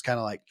those, it's kind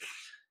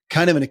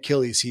of an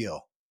Achilles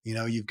heel?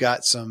 You've got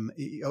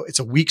it's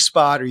a weak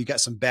spot, or you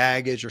got some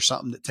baggage or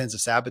something that tends to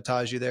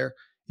sabotage you there.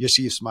 You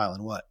see you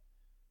smiling. What?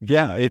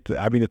 Yeah, it's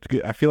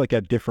good. I feel like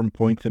at different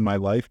points in my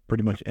life,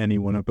 pretty much any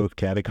one of those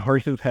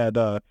categories has had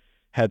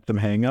some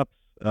hangups.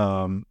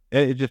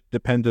 It just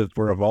depends as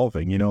we're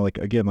evolving. Like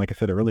I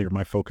said earlier,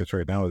 my focus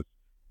right now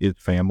is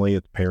family,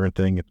 it's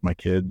parenting, it's my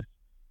kids.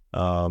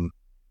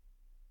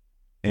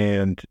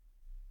 And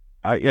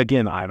I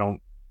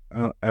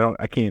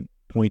can't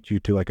point you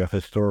to like a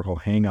historical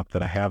hang up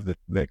that I have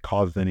that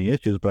caused any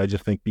issues, but I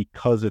just think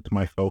because it's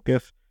my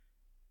focus,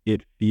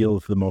 it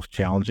feels the most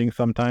challenging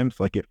sometimes.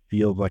 Like it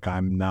feels like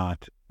I'm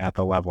not at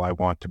the level I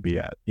want to be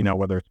at,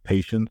 whether it's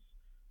patience,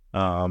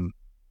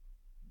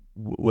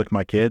 with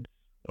my kids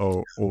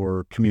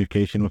or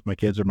communication with my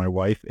kids or my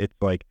wife. It's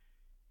like,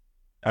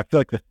 I feel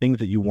like the things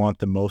that you want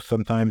the most,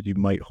 sometimes you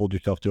might hold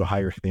yourself to a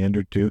higher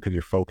standard too, because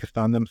you're focused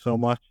on them so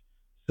much.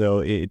 So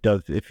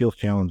it feels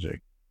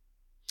challenging.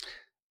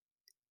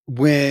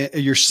 When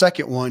your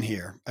second one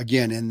here,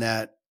 again, in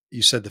that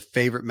you said the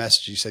favorite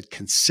message, you said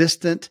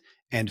consistent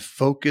and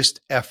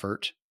focused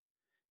effort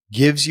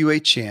gives you a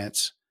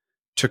chance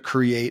to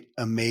create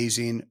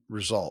amazing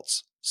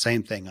results.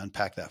 Same thing.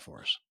 Unpack that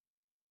for us.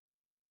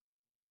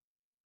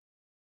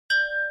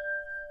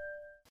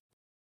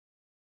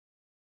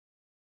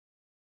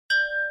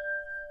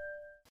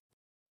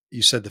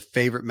 You said the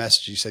favorite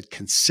message, you said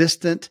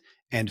consistent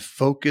and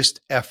focused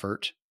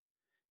effort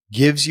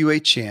gives you a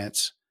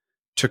chance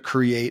to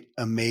create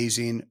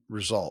amazing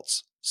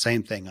results.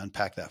 Same thing.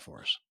 Unpack that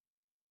for us.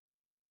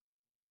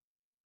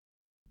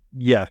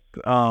 Yes.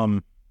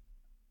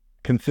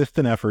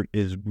 Consistent effort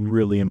is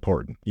really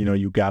important.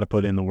 You got to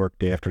put in the work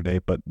day after day,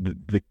 but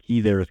the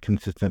key there is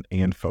consistent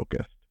and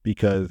focused,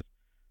 because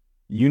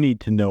you need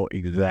to know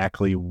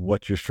exactly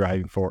what you're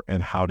striving for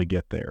and how to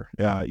get there.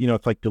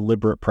 It's like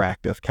deliberate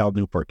practice. Cal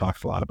Newport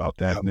talks a lot about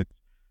that. Yep. And it's,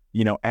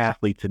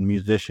 athletes and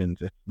musicians,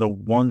 it's the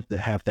ones that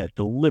have that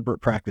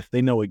deliberate practice.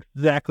 They know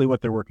exactly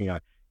what they're working on.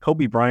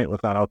 Kobe Bryant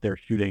was not out there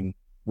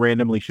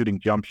randomly shooting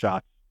jump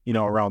shots,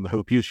 around the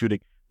hoop. He was shooting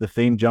the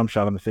same jump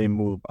shot on the same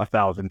move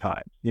 1,000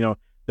 times.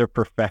 They're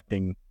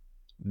perfecting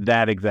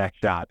that exact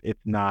shot. It's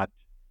not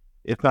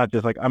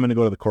just like, I'm going to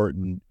go to the court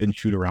and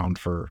shoot around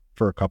for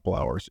a couple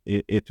hours.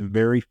 It's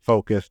very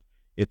focused.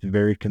 It's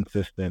very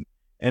consistent.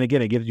 And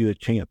again, it gives you a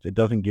chance. It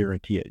doesn't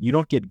guarantee it. You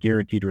don't get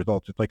guaranteed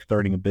results. It's like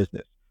starting a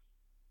business.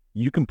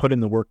 You can put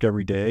in the work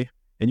every day,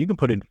 and you can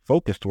put in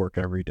focused work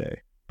every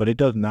day, but it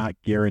does not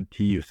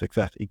guarantee you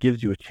success. It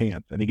gives you a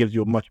chance, and it gives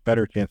you a much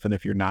better chance than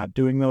if you're not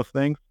doing those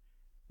things.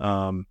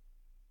 And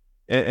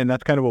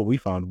that's kind of what we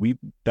found.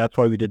 That's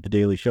why we did the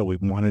daily show. We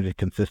wanted it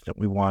consistent.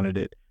 We wanted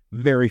it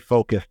very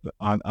focused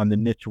on the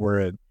niche we're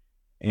in,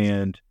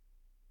 and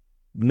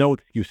no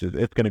excuses.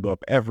 It's going to go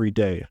up every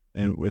day,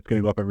 and it's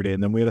going to go up every day.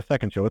 And then we had a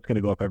second show. It's going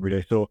to go up every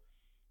day. So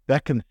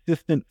that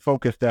consistent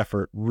focused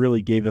effort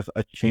really gave us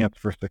a chance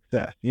for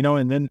success,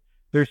 and then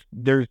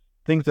there's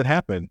things that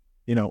happen,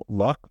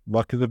 luck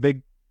is a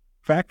big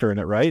factor in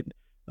it, right?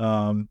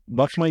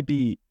 Luck might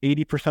be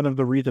 80% of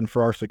the reason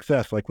for our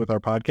success, like with our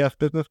podcast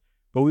business,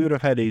 but we would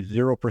have had a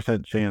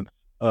 0% chance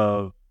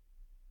of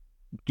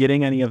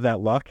getting any of that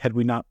luck had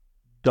we not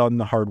done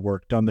the hard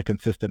work, done the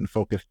consistent and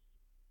focused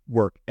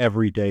work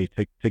every day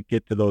to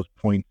get to those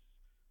points,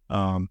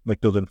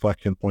 like those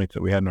inflection points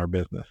that we had in our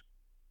business.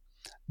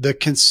 The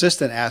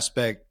consistent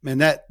aspect,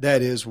 and that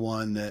is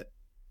one that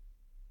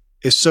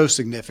is so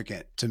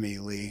significant to me,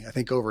 Lee. I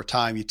think over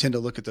time you tend to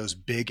look at those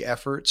big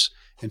efforts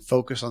and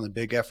focus on the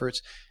big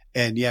efforts.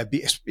 And yeah,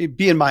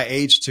 being my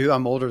age too,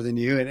 I'm older than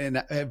you,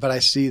 but I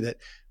see that,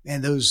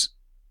 man,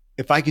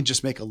 if I can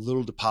just make a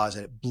little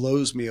deposit, it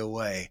blows me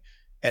away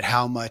at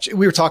how much.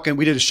 We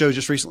did a show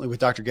just recently with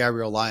Dr.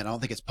 Gabrielle Lyon. I don't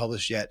think it's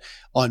published yet,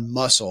 on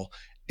muscle,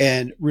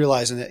 and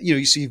realizing that,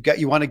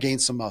 you want to gain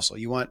some muscle,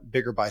 you want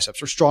bigger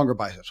biceps or stronger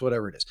biceps,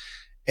 whatever it is.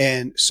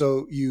 And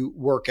so you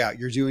work out,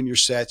 you're doing your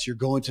sets, you're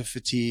going to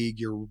fatigue,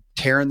 you're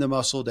tearing the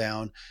muscle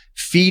down,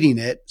 feeding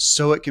it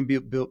so it can be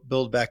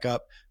build back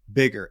up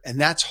bigger. And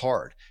that's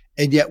hard.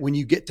 And yet when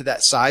you get to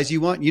that size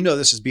you want,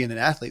 this is being an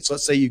athlete. So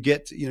let's say you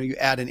get, you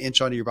add an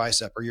inch onto your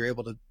bicep, or you're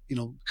able to,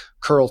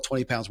 curl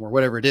 20 pounds more,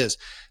 whatever it is,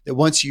 that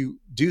once you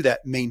do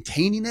that,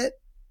 maintaining it,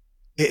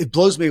 it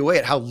blows me away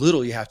at how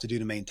little you have to do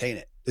to maintain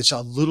it. It's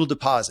a little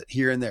deposit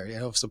here and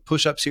there, some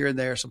push-ups here and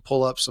there, some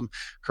pull-ups, some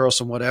curls,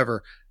 some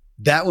whatever.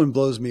 That one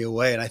blows me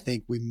away. And I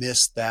think we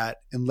miss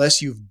that.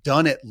 Unless you've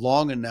done it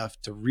long enough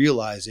to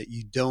realize it,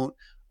 you don't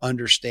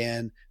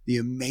understand the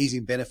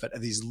amazing benefit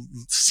of these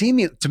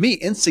seeming, to me,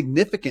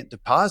 insignificant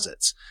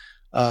deposits,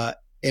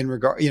 in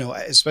regard,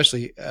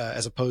 especially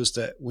as opposed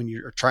to when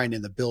you're trying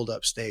in the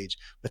build-up stage.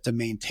 But to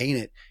maintain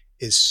it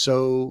is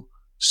so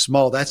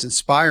small. That's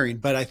inspiring.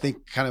 But I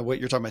think kind of what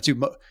you're talking about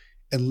too,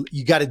 and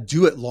you got to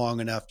do it long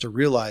enough to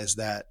realize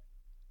that.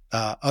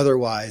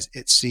 Otherwise,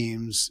 it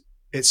seems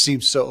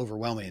so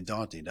overwhelming and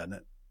daunting, doesn't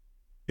it?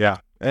 Yeah.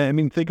 I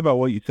mean, think about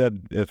what you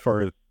said as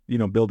far as,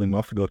 building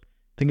muscle goes.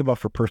 Think about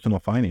for personal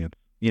finance.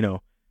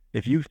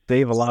 If you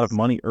save a lot of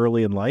money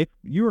early in life,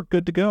 you are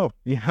good to go.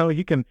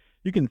 You can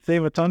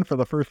save a ton for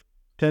the first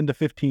 10 to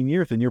 15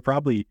 years, and you're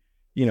probably,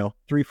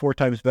 3-4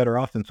 times better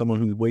off than someone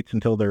who waits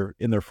until they're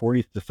in their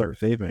 40s to start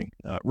saving.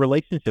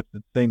 Relationships,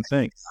 it's the same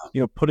thing.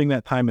 Putting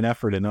that time and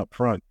effort in up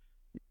front,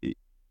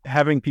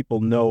 having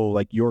people know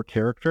like your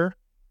character,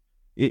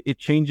 it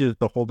changes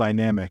the whole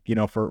dynamic,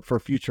 for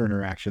future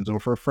interactions or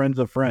for friends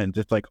of friends.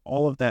 It's like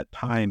all of that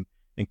time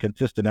and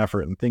consistent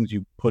effort and things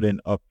you put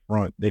in up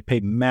front, they pay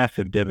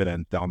massive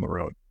dividends down the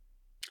road.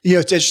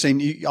 It's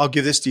interesting. I'll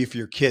give this to you for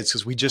your kids,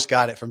 because we just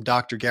got it from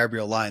Dr.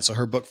 Gabrielle Lyon. So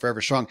her book,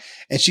 Forever Strong.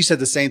 And she said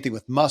the same thing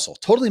with muscle.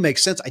 Totally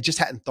makes sense. I just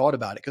hadn't thought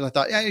about it, because I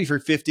thought, if you're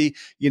 50,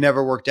 you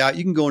never worked out,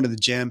 you can go into the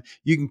gym,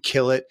 you can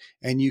kill it,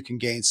 and you can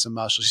gain some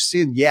muscle. She's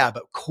saying,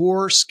 but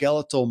core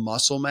skeletal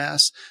muscle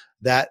mass,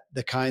 that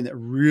the kind that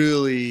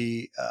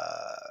really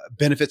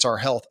benefits our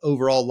health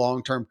overall,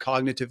 long-term,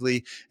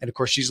 cognitively. And of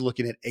course, she's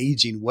looking at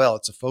aging well.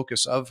 It's a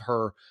focus of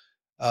her,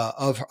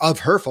 of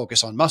her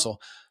focus on muscle.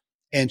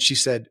 And she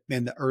said,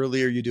 man, the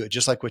earlier you do it,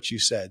 just like what you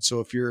said. So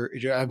if you're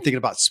I'm thinking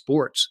about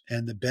sports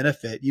and the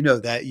benefit,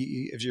 that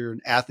if you're an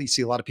athlete, you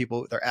see a lot of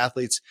people, they're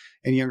athletes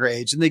in younger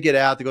age, and they get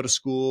out, they go to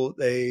school,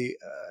 they,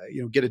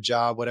 get a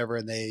job, whatever,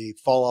 and they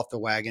fall off the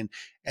wagon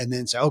and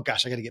then say, oh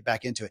gosh, I got to get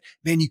back into it.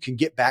 Man, you can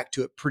get back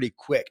to it pretty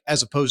quick,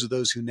 as opposed to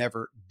those who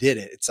never did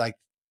it. It's like,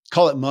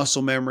 call it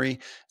muscle memory.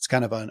 It's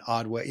kind of an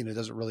odd way, it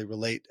doesn't really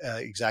relate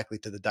exactly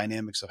to the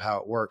dynamics of how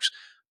it works,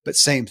 but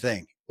same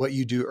thing. What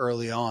you do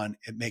early on,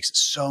 it makes it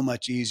so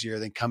much easier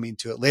than coming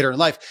to it later in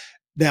life.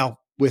 Now,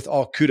 with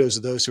all kudos to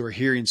those who are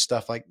hearing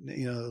stuff like,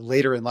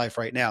 later in life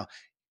right now,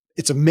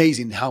 it's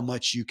amazing how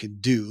much you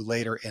can do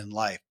later in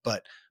life.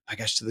 But I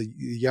guess to the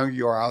younger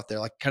you are out there,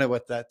 like kind of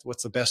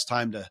what's the best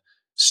time to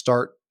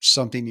start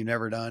something you've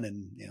never done?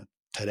 And,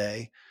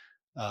 today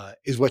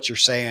is what you're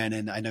saying.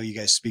 And I know you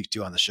guys speak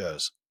to on the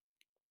shows.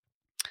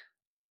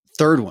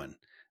 Third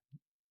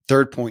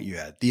point you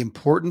had, the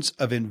importance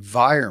of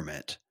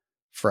environment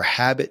for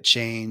habit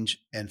change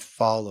and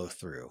follow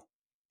through.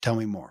 Tell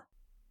me more.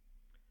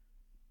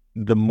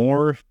 The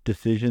more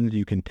decisions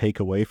you can take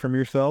away from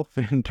yourself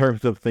in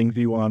terms of things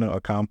you want to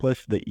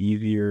accomplish, the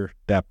easier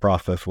that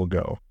process will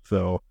go.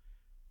 So,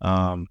 you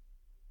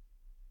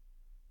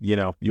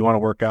want to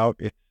work out.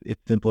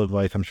 It's simple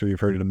advice. I'm sure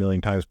you've heard it a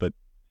million times, but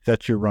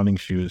set your running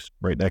shoes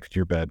right next to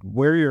your bed.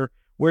 Wear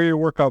your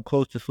workout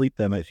clothes to sleep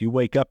that night. So you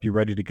wake up, you're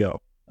ready to go.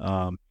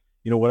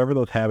 Whatever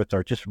those habits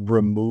are, just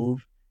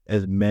remove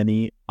as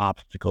many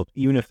obstacles,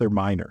 even if they're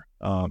minor.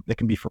 It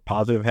can be for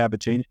positive habit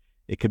change.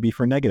 It could be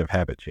for negative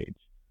habit change.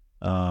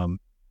 I've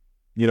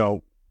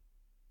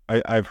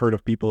heard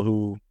of people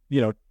who,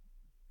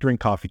 drink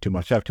coffee too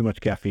much, have too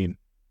much caffeine.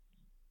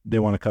 They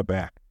want to cut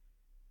back.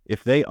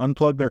 If they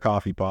unplug their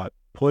coffee pot,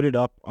 put it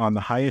up on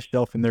the highest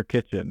shelf in their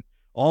kitchen,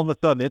 all of a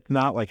sudden it's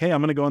not like, hey,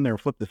 I'm going to go in there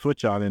and flip the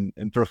switch on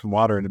and throw some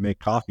water in to make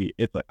coffee.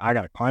 It's like, I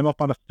got to climb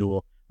up on a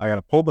stool. I got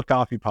to pull the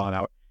coffee pot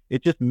out.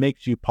 it just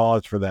makes you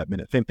pause for that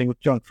minute. Same thing with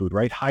junk food,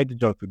 right? Hide the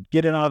junk food,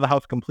 get it out of the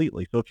house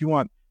completely. So if you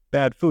want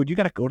bad food, you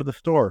got to go to the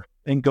store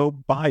and go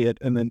buy it.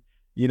 And then,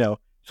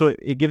 so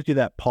it gives you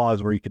that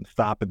pause where you can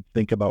stop and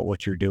think about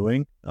what you're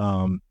doing,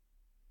 and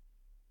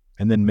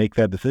then make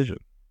that decision.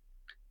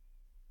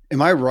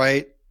 Am I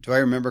right? Do I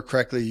remember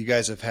correctly? You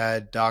guys have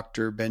had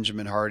Dr.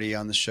 Benjamin Hardy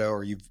on the show,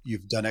 or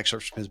you've done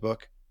excerpts from his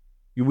book?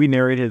 We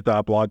narrate his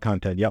blog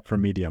content. Yep,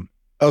 from Medium.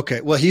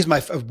 Okay. Well, he's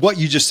what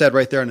you just said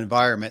right there in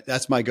environment.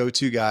 That's my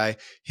go-to guy.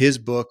 His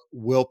book,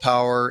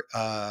 Willpower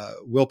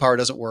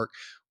Doesn't Work,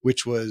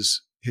 which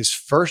was his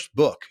first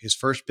book, his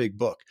first big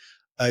book,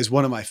 is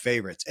one of my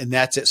favorites. And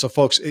that's it. So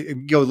folks,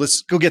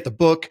 let's go get the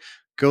book.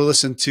 Go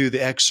listen to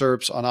the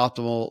excerpts on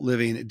Optimal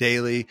Living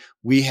Daily.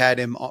 I've had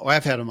him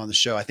on the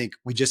show. I think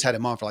we just had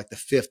him on for like the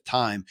 5th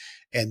time.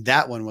 And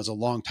that one was a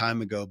long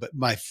time ago. But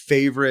my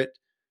favorite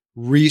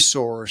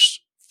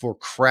resource for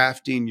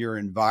crafting your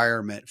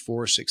environment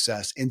for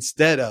success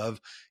instead of,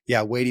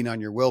 waiting on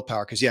your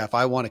willpower. Cause if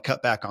I want to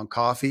cut back on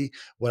coffee,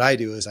 what I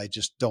do is I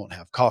just don't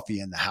have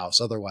coffee in the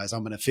house. Otherwise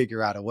I'm going to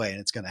figure out a way and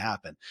it's going to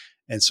happen.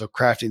 And so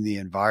crafting the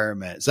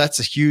environment, so that's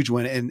a huge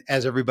one. And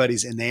as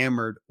everybody's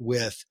enamored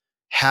with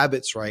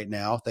habits right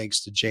now,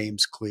 thanks to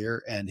James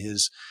Clear and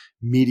his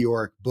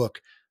meteoric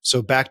book.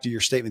 So back to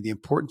your statement, the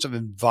importance of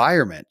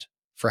environment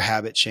for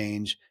habit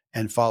change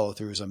and follow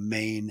through is a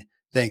main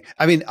thing.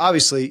 I mean,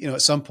 obviously,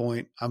 at some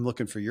point I'm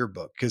looking for your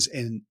book because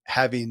in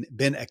having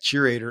been a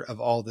curator of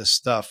all this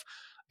stuff,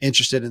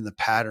 interested in the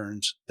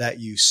patterns that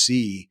you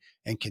see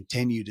and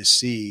continue to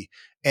see.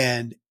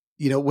 And,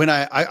 when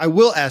I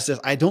will ask this,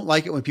 I don't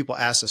like it when people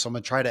ask this. So I'm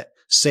going to try to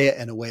say it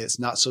in a way that's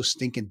not so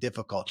stinking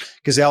difficult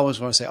because they always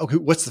want to say, okay,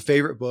 what's the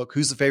favorite book?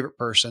 Who's the favorite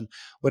person?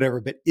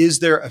 Whatever. But is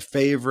there a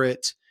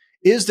favorite?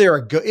 Is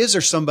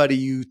there somebody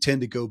you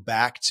tend to go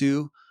back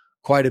to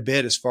quite a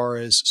bit as far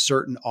as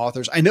certain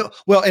authors? I know,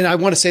 well, and I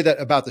want to say that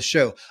about the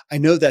show. I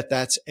know that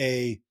that's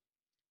a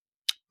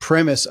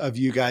premise of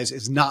you guys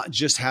is not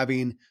just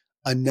having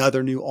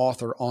another new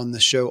author on the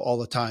show all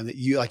the time, that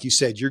you, like you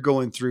said, you're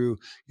going through,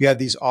 you have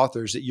these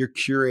authors that you're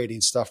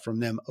curating stuff from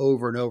them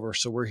over and over.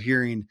 So we're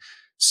hearing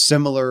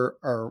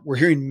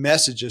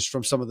messages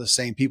from some of the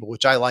same people,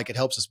 which I like. It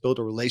helps us build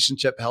a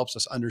relationship, helps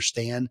us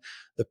understand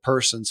the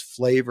person's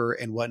flavor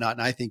and whatnot.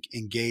 And I think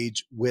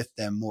engage with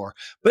them more.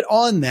 But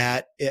on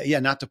that,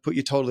 not to put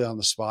you totally on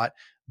the spot,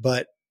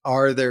 but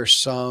are there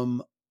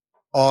some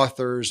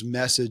authors'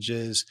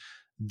 messages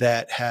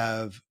that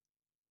have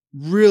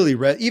really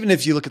even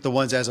if you look at the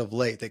ones as of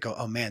late, they go,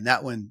 oh man,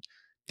 that one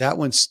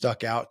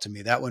stuck out to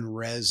me. That one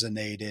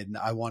resonated and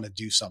I want to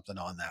do something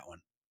on that one.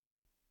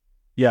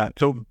 Yeah.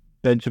 So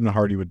Benjamin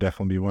Hardy would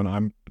definitely be one.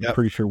 I'm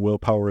pretty sure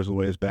Willpower is a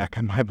ways back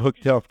on my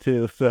bookshelf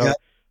too. So,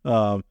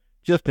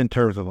 just in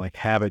terms of like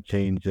habit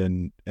change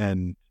and,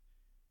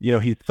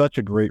 he's such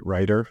a great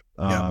writer.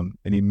 And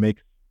he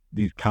makes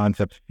these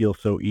concepts feel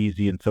so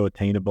easy and so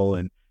attainable.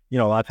 And, a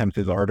lot of times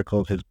his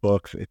articles, his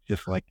books, it's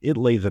just like, it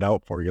lays it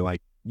out for you.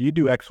 Like you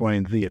do X, Y,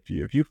 and Z.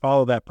 If you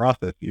follow that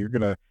process, you're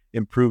going to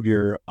improve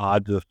your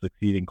odds of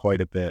succeeding quite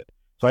a bit.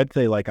 So I'd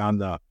say like on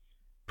the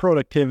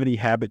productivity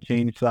habit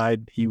change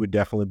side, he would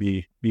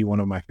definitely be one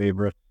of my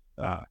favorites.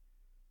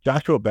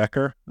 Joshua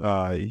Becker,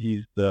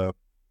 he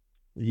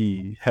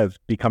has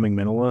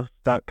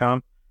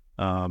becomingminimalist.com.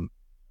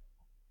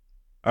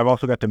 I've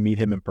also got to meet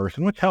him in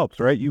person, which helps,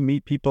 right? You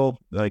meet people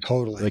like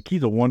totally. Like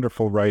he's a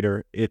wonderful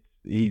writer.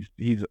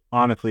 He's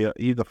honestly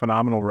he's a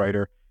phenomenal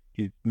writer.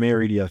 He's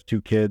married. He has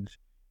 2 kids.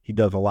 He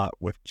does a lot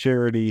with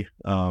charity.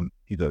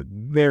 He's a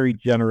very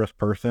generous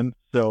person.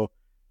 So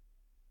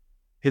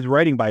his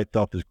writing by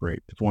itself is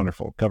great. It's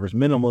wonderful. It covers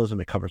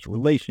minimalism. It covers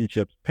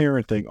relationships,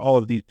 parenting, all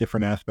of these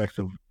different aspects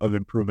of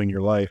improving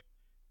your life.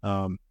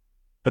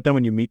 But then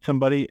when you meet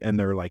somebody and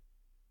they're like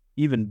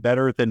even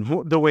better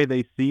than the way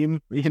they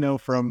seem,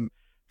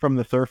 from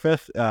the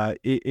surface,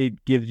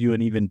 it gives you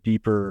an even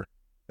deeper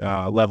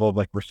level of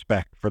like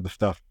respect for the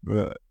stuff,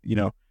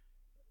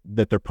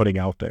 that they're putting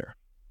out there.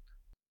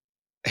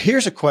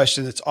 Here's a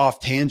question that's off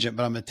tangent,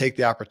 but I'm going to take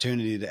the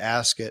opportunity to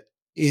ask it.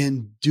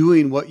 In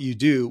doing what you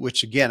do,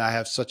 which again, I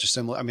have such a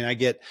similar, I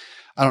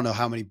don't know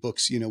how many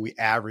books, we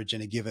average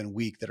in a given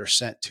week that are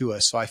sent to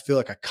us. So I feel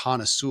like a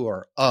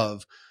connoisseur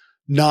of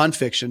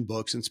nonfiction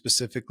books and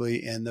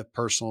specifically in the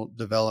personal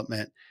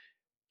development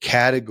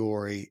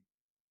category.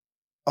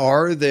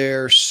 Are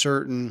there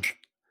certain,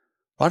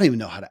 I don't even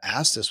know how to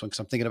ask this one because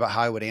I'm thinking about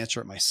how I would answer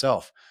it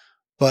myself,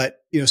 but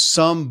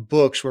some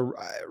books where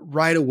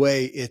right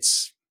away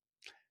it's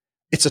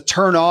a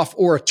turn off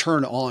or a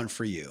turn on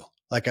for you,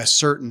 like a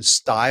certain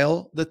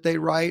style that they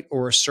write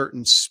or a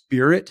certain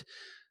spirit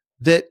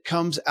that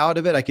comes out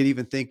of it. I could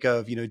even think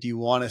of, do you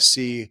want to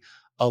see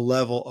a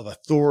level of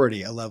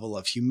authority, a level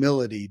of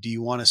humility? Do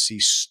you want to see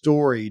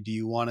story? Do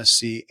you want to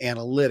see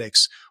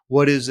analytics?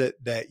 What is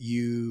it that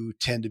you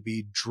tend to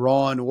be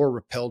drawn or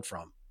repelled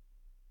from?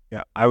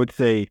 Yeah, I would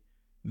say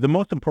the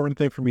most important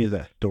thing for me is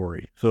that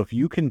story. So if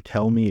you can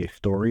tell me a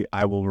story,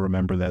 I will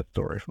remember that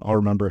story. I'll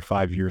remember it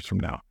 5 years from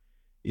now.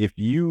 If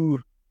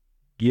you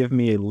give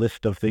me a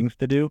list of things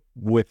to do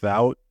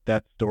without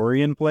that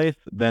story in place,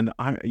 then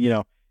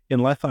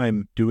unless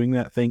I'm doing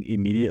that thing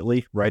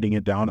immediately, writing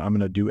it down, I'm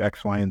going to do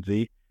X, Y, and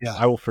Z. Yeah.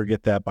 I will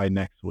forget that by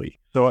next week.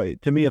 So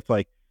to me, it's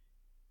like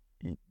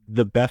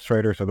the best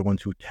writers are the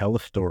ones who tell a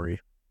story,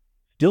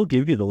 still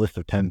give you the list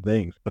of 10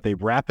 things, but they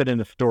wrap it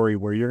in a story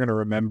where you're going to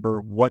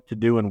remember what to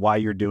do and why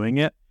you're doing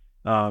it.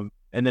 And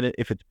then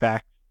if it's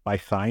backed by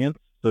science,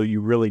 so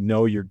you really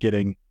know you're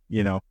getting,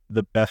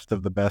 the best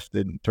of the best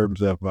in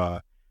terms of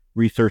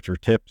research or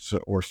tips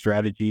or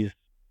strategies,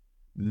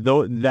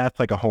 though, that's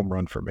like a home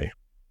run for me.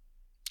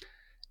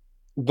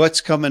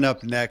 What's coming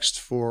up next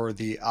for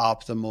the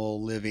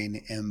Optimal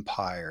Living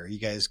Empire? You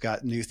guys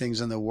got new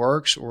things in the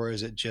works, or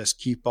is it just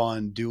keep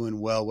on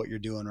doing well what you're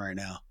doing right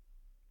now?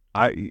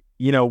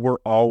 We're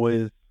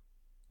always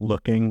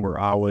looking, we're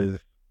always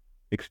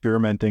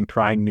experimenting,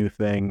 trying new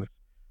things.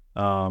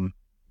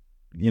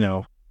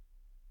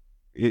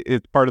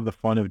 It's part of the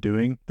fun of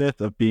doing this,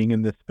 of being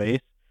in this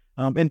space.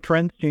 And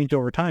trends change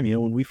over time.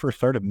 When we first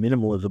started,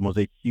 minimalism was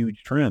a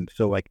huge trend.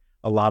 So like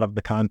a lot of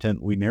the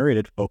content we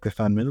narrated focused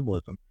on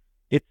minimalism.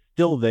 It's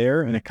still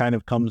there, and it kind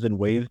of comes in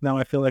waves now,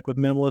 I feel like, with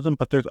minimalism,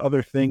 but there's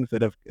other things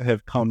that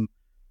have come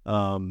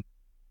and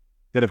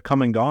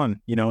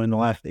gone, in the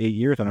last 8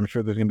 years. And I'm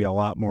sure there's going to be a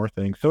lot more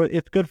things. So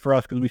it's good for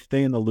us because we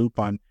stay in the loop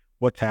on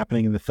what's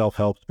happening in the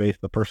self-help space,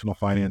 the personal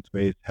finance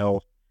space,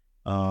 health,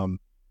 kind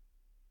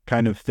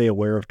of stay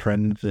aware of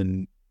trends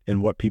and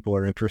what people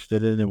are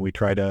interested in. And we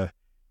try to,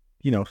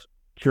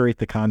 curate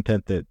the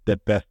content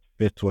that best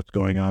fits what's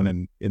going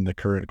on in the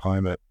current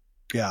climate.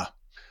 Yeah.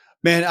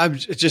 Man,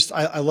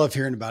 I love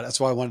hearing about it. That's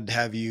why I wanted to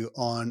have you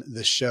on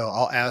the show.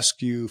 I'll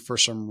ask you for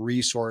some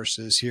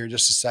resources here in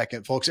just a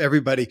second. Folks,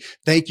 everybody,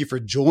 thank you for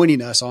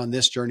joining us on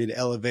this journey to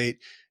elevate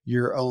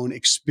your own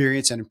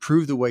experience and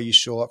improve the way you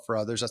show up for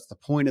others. That's the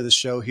point of the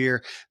show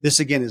here.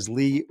 This again is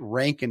Lee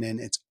Rankinen.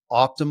 It's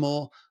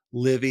Optimal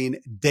Living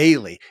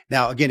Daily.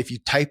 Now, again, if you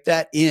type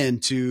that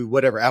into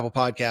whatever, Apple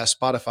Podcasts,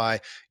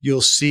 Spotify,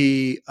 you'll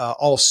see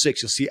all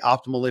 6. You'll see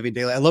Optimal Living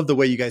Daily. I love the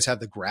way you guys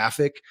have the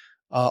graphic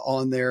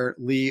on there,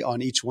 Lee,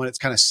 on each one. It's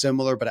kind of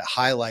similar, but it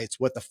highlights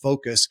what the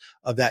focus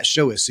of that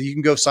show is. So you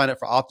can go sign up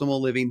for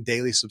Optimal Living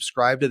Daily,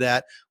 subscribe to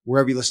that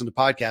wherever you listen to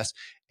podcasts.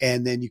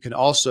 And then you can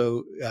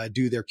also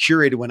do their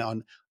curated one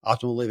on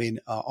Optimal Living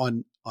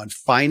on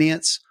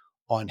finance,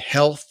 on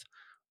health,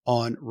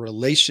 on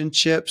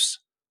relationships,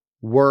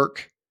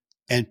 work,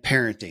 and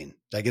parenting.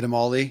 Did I get them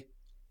all, Lee?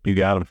 You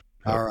got them.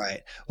 All right.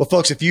 Well,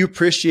 folks, if you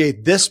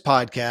appreciate this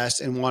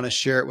podcast and want to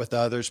share it with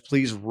others,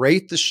 please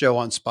rate the show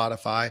on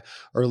Spotify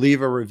or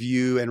leave a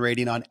review and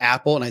rating on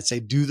Apple. And I'd say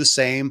do the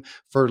same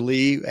for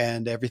Lee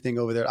and everything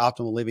over there at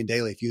Optimal Living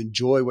Daily. If you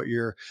enjoy what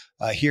you're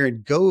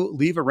hearing, go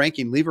leave a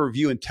ranking, leave a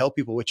review, and tell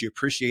people what you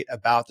appreciate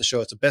about the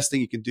show. It's the best thing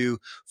you can do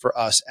for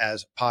us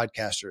as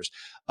podcasters.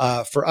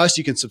 For us,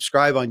 you can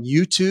subscribe on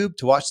YouTube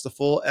to watch the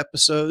full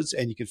episodes,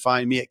 and you can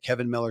find me at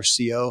Kevin Miller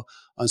CO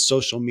on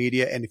social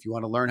media. And if you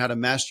want to learn how to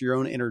master your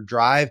own inner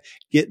drive,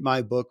 get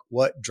my book,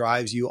 What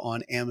Drives You,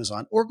 on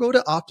Amazon, or go to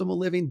Optimal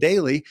Living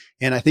Daily.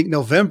 And I think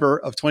November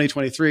of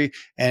 2023,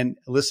 and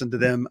listen to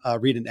them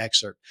read an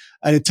excerpt.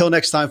 And until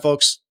next time,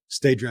 folks,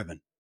 stay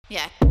driven.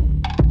 Yeah.